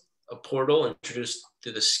portal introduced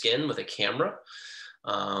through the skin with a camera.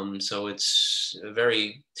 So it's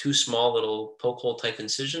two small little poke hole type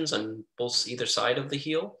incisions on either side of the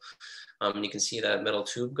heel. And you can see that metal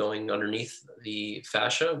tube going underneath the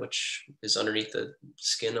fascia, which is underneath the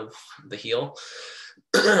skin of the heel.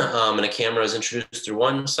 And a camera is introduced through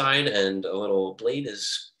one side and a little blade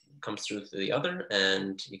comes through the other.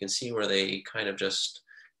 And you can see where they kind of just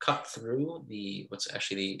cut through what's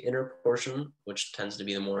actually the inner portion, which tends to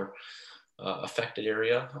be the more affected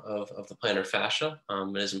area of the plantar fascia.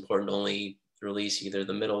 It is important to only release either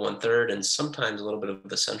the middle 1/3 and sometimes a little bit of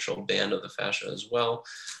the central band of the fascia as well.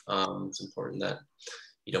 It's important that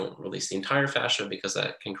you don't release the entire fascia because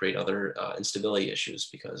that can create other instability issues,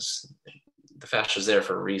 because the fascia is there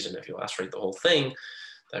for a reason. If you lacerate the whole thing,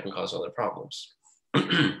 that can cause other problems.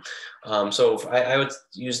 So I would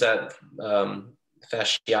use that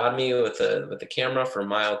fasciotomy with the camera for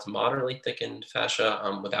mild to moderately thickened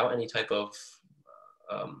fascia without any type of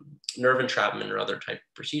nerve entrapment or other type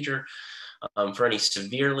procedure. For any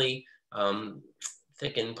severely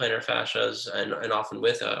thickened plantar fascias and often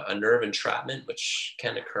with a nerve entrapment, which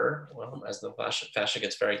can occur as the fascia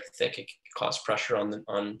gets very thick, it can cause pressure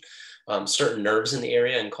on certain nerves in the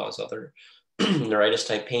area and cause other neuritis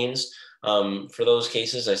type pains. For those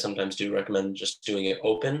cases, I sometimes do recommend just doing it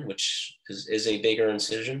open, which is a bigger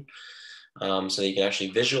incision. So you can actually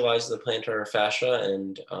visualize the plantar fascia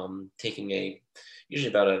and taking usually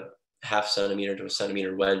about a 0.5 centimeter to 1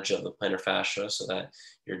 centimeter wedge of the plantar fascia, so that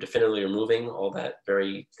you're definitively removing all that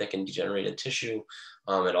very thick and degenerated tissue,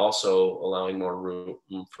 and also allowing more room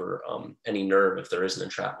for any nerve if there is an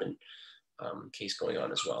entrapment case going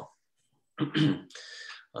on as well.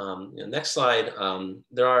 Next slide.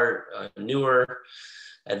 There are newer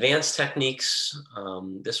advanced techniques.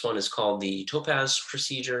 This one is called the Topaz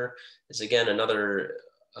procedure. It's again another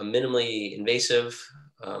minimally invasive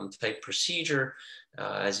type procedure.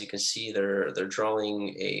 As you can see, they're drawing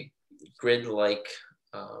a grid-like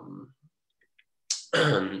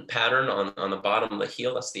pattern on the bottom of the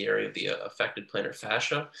heel. That's the area of the affected plantar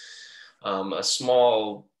fascia. A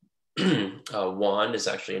small wand is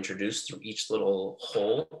actually introduced through each little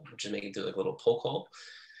hole, which is making it like a little poke hole.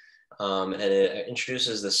 And it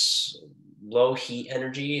introduces this low heat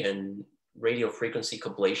energy, and radio frequency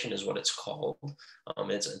ablation is what it's called.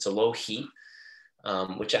 It's a low heat,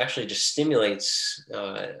 which actually just stimulates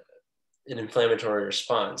an inflammatory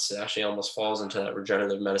response. It actually almost falls into that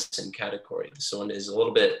regenerative medicine category. This one is a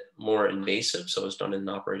little bit more invasive, so it's done in an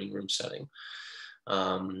operating room setting.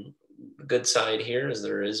 The good side here is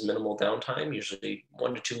there is minimal downtime, usually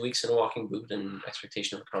 1 to 2 weeks in a walking boot, and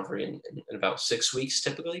expectation of recovery in about 6 weeks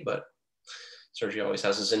typically, but surgery always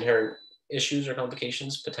has its inherent issues or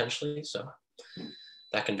complications potentially, so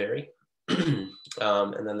that can vary. And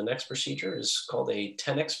then the next procedure is called a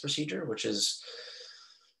 10X procedure, which is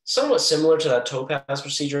somewhat similar to that Topaz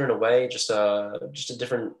procedure in a way, just a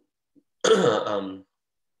different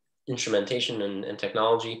instrumentation and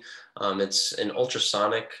technology. It's an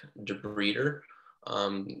ultrasonic debrider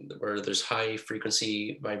where there's high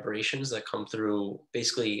frequency vibrations that come through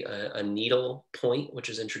basically a needle point, which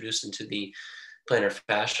is introduced into the plantar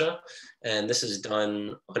fascia. And this is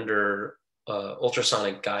done under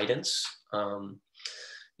ultrasonic guidance.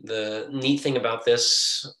 The neat thing about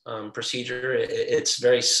this procedure, it's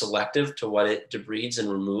very selective to what it debrides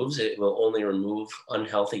and removes. It will only remove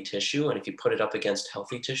unhealthy tissue. And if you put it up against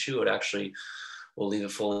healthy tissue, it actually will leave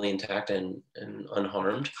it fully intact and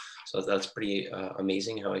unharmed. So that's pretty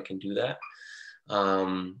amazing how it can do that.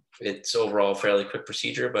 It's overall a fairly quick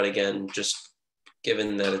procedure, but again, just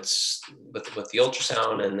given that it's with the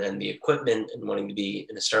ultrasound and the equipment and wanting to be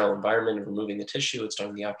in a sterile environment and removing the tissue, it's done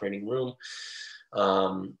in the operating room.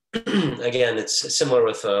 Again, it's similar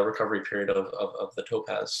with a recovery period of the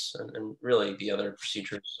Topaz and really the other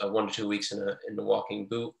procedures, 1 to 2 weeks in a walking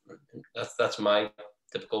boot. That's my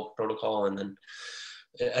typical protocol, and then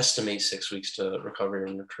estimate 6 weeks to recovery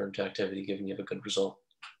and return to activity, giving you a good result.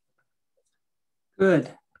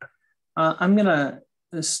 Good. I'm gonna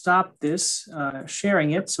stop this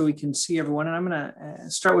sharing it so we can see everyone, and I'm gonna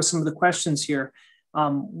start with some of the questions here.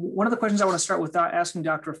 One of the questions I want to start with asking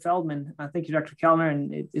Dr. Feldman, thank you, Dr. Kellner,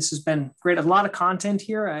 and this has been great. A lot of content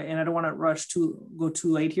here, and I don't want to go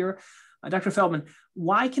too late here. Dr. Feldman,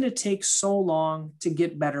 why can it take so long to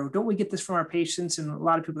get better? Don't we get this from our patients? And a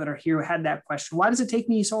lot of people that are here had that question. Why does it take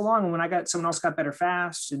me so long when someone else got better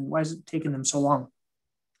fast? And why is it taking them so long?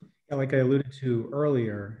 Yeah, like I alluded to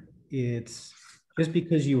earlier, it's just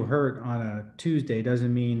because you hurt on a Tuesday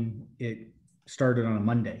doesn't mean it started on a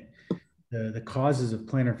Monday. The causes of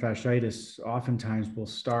plantar fasciitis oftentimes will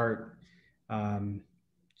start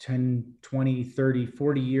 10, 20, 30,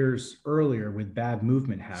 40 years earlier with bad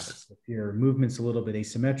movement habits. If your movement's a little bit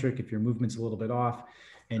asymmetric, if your movement's a little bit off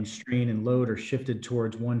and strain and load are shifted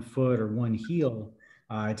towards one foot or one heel,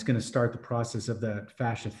 it's going to start the process of that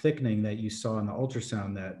fascia thickening that you saw in the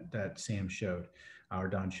ultrasound that Sam showed, or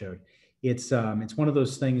Don showed. It's one of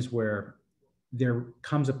those things where there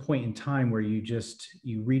comes a point in time where you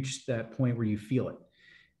reach that point where you feel it.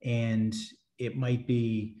 And it might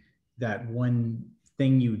be that one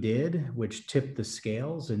thing you did, which tipped the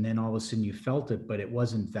scales, and then all of a sudden you felt it, but it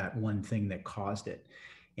wasn't that one thing that caused it.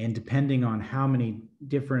 And depending on how many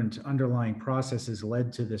different underlying processes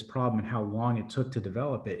led to this problem and how long it took to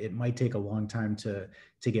develop it, it might take a long time to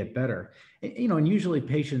get better. And usually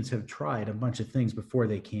patients have tried a bunch of things before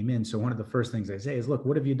they came in. So one of the first things I say is, look,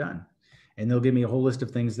 what have you done? And they'll give me a whole list of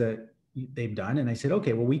things that they've done. And I said,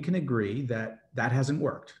 okay, well, we can agree that hasn't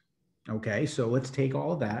worked. Okay, so let's take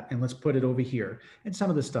all of that and let's put it over here. And some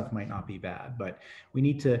of the stuff might not be bad, but we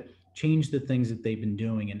need to change the things that they've been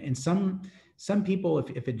doing. And some people,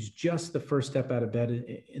 if it's just the first step out of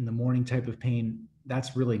bed in the morning type of pain,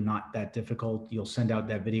 that's really not that difficult. You'll send out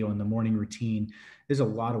that video in the morning routine. There's a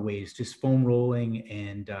lot of ways, just foam rolling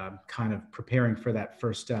and kind of preparing for that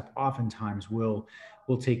first step oftentimes will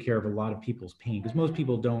take care of a lot of people's pain, because most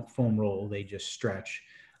people don't foam roll, they just stretch.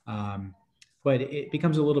 But it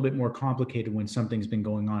becomes a little bit more complicated when something's been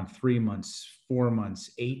going on 3 months, 4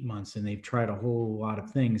 months, 8 months, and they've tried a whole lot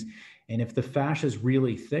of things. And if the fascia is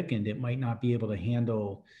really thickened, it might not be able to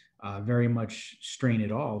handle very much strain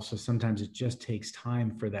at all. So sometimes it just takes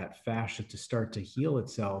time for that fascia to start to heal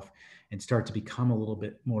itself and start to become a little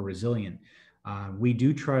bit more resilient. We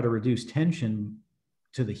do try to reduce tension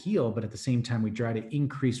to the heel, but at the same time, we try to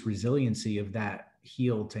increase resiliency of that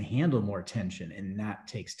heel to handle more tension, and that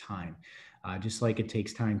takes time. Just like it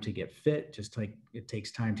takes time to get fit, just like it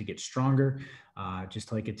takes time to get stronger,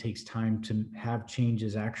 just like it takes time to have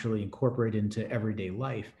changes actually incorporated into everyday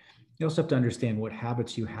life. You also have to understand what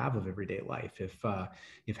habits you have of everyday life. If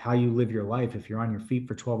how you live your life, if you're on your feet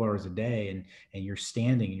for 12 hours a day and you're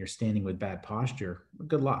standing with bad posture,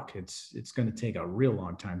 good luck. It's going to take a real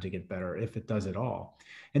long time to get better, if it does at all.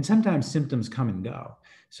 And sometimes symptoms come and go.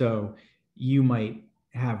 So you might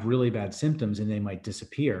have really bad symptoms and they might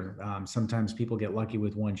disappear. Sometimes people get lucky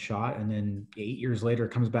with one shot and then 8 years later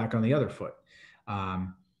it comes back on the other foot.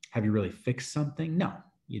 Have you really fixed something? No,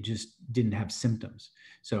 you just didn't have symptoms.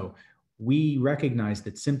 So we recognize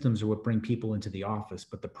that symptoms are what bring people into the office,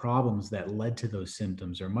 but the problems that led to those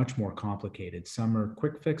symptoms are much more complicated. Some are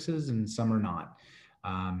quick fixes and some are not.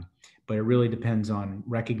 But it really depends on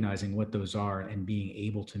recognizing what those are and being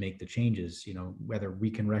able to make the changes, whether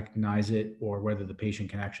we can recognize it or whether the patient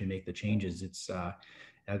can actually make the changes.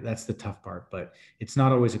 That's the tough part, but it's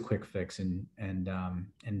not always a quick fix. And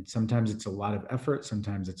sometimes it's a lot of effort.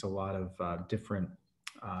 Sometimes it's a lot of different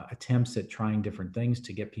attempts at trying different things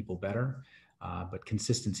to get people better, but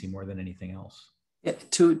consistency more than anything else. Yeah,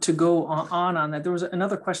 to go on that, there was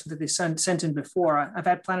another question that they sent in before. I've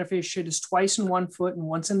had plantar fasciitis twice in one foot and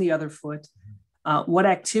once in the other foot. What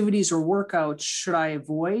activities or workouts should I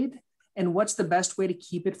avoid? And what's the best way to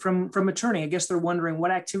keep it from returning? I guess they're wondering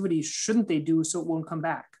what activities shouldn't they do so it won't come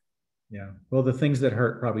back? Yeah, well, the things that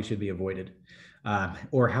hurt probably should be avoided,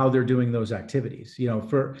 or how they're doing those activities.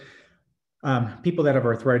 For people that have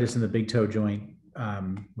arthritis in the big toe joint,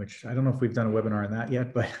 which I don't know if we've done a webinar on that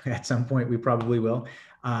yet, but at some point we probably will.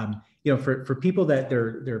 For people that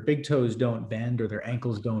their big toes don't bend or their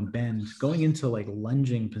ankles don't bend, going into like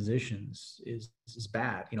lunging positions is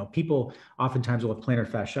bad. People oftentimes will have plantar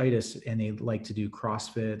fasciitis and they like to do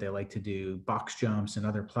CrossFit, they like to do box jumps and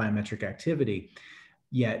other plyometric activity,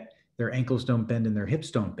 yet their ankles don't bend and their hips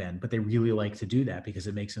don't bend, but they really like to do that because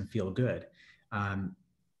it makes them feel good.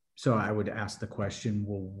 So I would ask the question,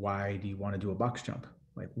 well, why do you want to do a box jump?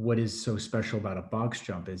 Like, what is so special about a box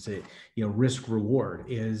jump? Is it, risk reward?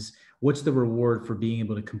 What's the reward for being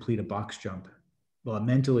able to complete a box jump? Well, it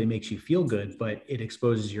mentally makes you feel good, but it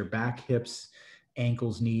exposes your back, hips,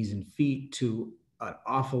 ankles, knees, and feet to an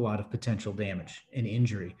awful lot of potential damage and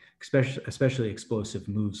injury, especially explosive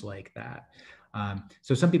moves like that.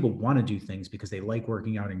 So some people want to do things because they like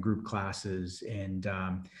working out in group classes and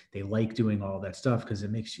they like doing all that stuff because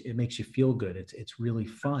it makes you feel good. It's really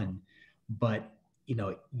fun, but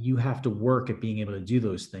you have to work at being able to do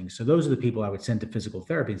those things. So those are the people I would send to physical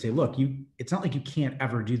therapy and say, look, it's not like you can't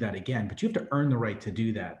ever do that again, but you have to earn the right to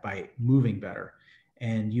do that by moving better.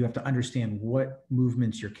 And you have to understand what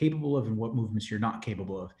movements you're capable of and what movements you're not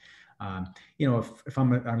capable of. If I'm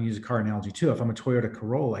going to use a car analogy too, if I'm a Toyota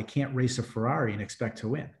Corolla, I can't race a Ferrari and expect to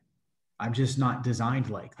win. I'm just not designed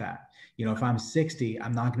like that. If I'm 60,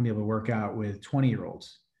 I'm not going to be able to work out with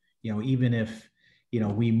 20-year-olds. Even if,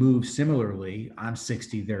 we move similarly, I'm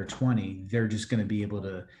 60, they're 20, they're just going to be able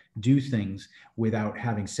to do things without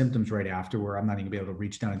having symptoms right after, where I'm not even going to be able to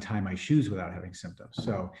reach down and tie my shoes without having symptoms.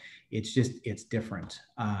 So it's different.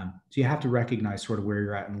 So you have to recognize sort of where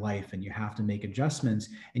you're at in life, and you have to make adjustments,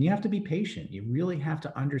 and you have to be patient. You really have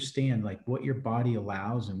to understand like what your body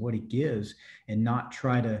allows and what it gives, and not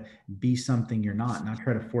try to be something you're not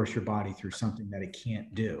try to force your body through something that it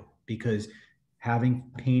can't do, because having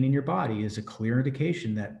pain in your body is a clear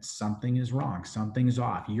indication that something is wrong, something is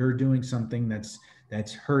off. You're doing something that's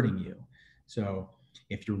hurting you. So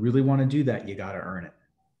if you really want to do that, you got to earn it.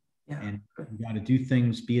 Yeah. And you got to do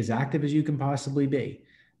things, be as active as you can possibly be,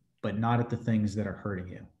 but not at the things that are hurting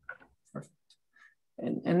you. Perfect.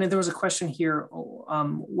 And then there was a question here.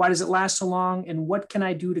 Why does it last so long? And what can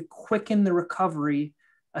I do to quicken the recovery,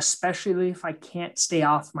 especially if I can't stay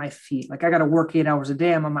off my feet? Like, I got to work 8 hours a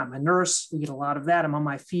day. I'm a nurse. We get a lot of that. I'm on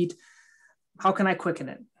my feet. How can I quicken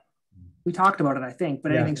it? We talked about it, I think,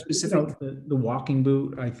 but anything specific? The walking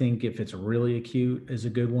boot, I think if it's really acute, is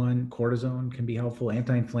a good one. Cortisone can be helpful.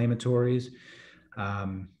 Anti-inflammatories,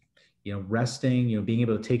 resting, being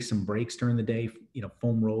able to take some breaks during the day,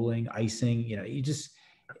 foam rolling, icing,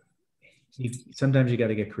 sometimes you got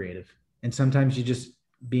to get creative. And sometimes you just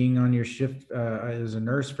being on your shift as a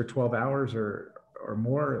nurse for 12 hours or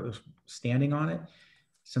more, standing on it,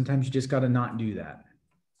 sometimes you just got to not do that.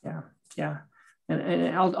 Yeah.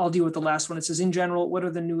 And I'll deal with the last one. It says, in general, what are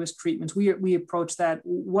the newest treatments? We approach that.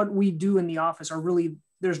 What we do in the office are really,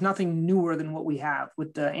 there's nothing newer than what we have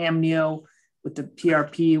with the amnio, with the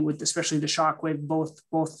PRP, with especially the Shockwave,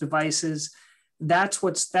 both devices. that's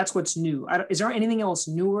what's new. Is there anything else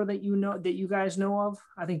newer that you guys know of?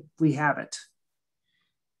 I think we have it.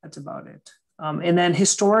 That's about it. And then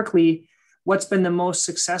historically, what's been the most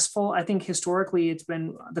successful? I think historically it's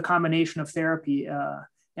been the combination of therapy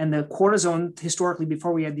and the cortisone. Historically,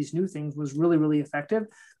 before we had these new things, was really, really effective,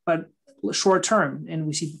 but short term, and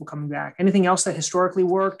we see people coming back. Anything else that historically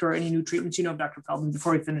worked, or any new treatments Dr. Feldman,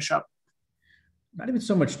 before we finish up? Not even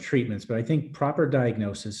so much treatments, but I think proper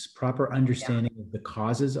diagnosis, proper understanding of the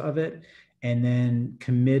causes of it, and then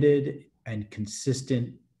committed and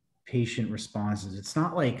consistent patient responses. It's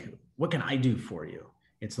not like, what can I do for you?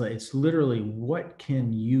 It's literally, what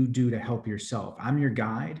can you do to help yourself? I'm your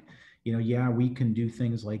guide. We can do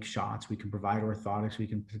things like shots. We can provide orthotics. We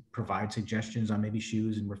can provide suggestions on maybe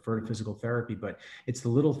shoes and refer to physical therapy, but it's the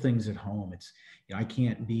little things at home. It's, I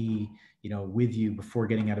can't be, with you before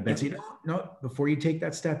getting out of bed. So, no, before you take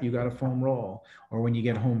that step, you got a foam roll. Or when you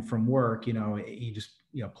get home from work, you just,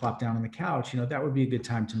 plop down on the couch, that would be a good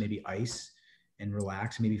time to maybe ice and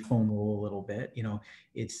relax, maybe foam roll a little bit.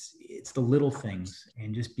 It's the little things,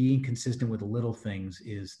 and just being consistent with the little things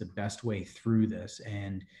is the best way through this.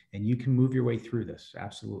 And you can move your way through this.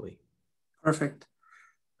 Absolutely. Perfect.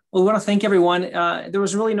 Well, we want to thank everyone. There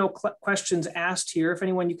was really no questions asked here. If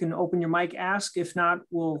anyone, you can open your mic, ask. If not,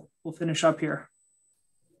 we'll finish up here.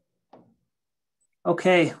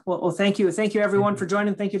 Okay. Well, thank you. Thank you everyone for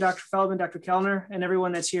joining. Thank you, Dr. Feldman, Dr. Kellner, and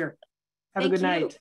everyone that's here. Have a good night.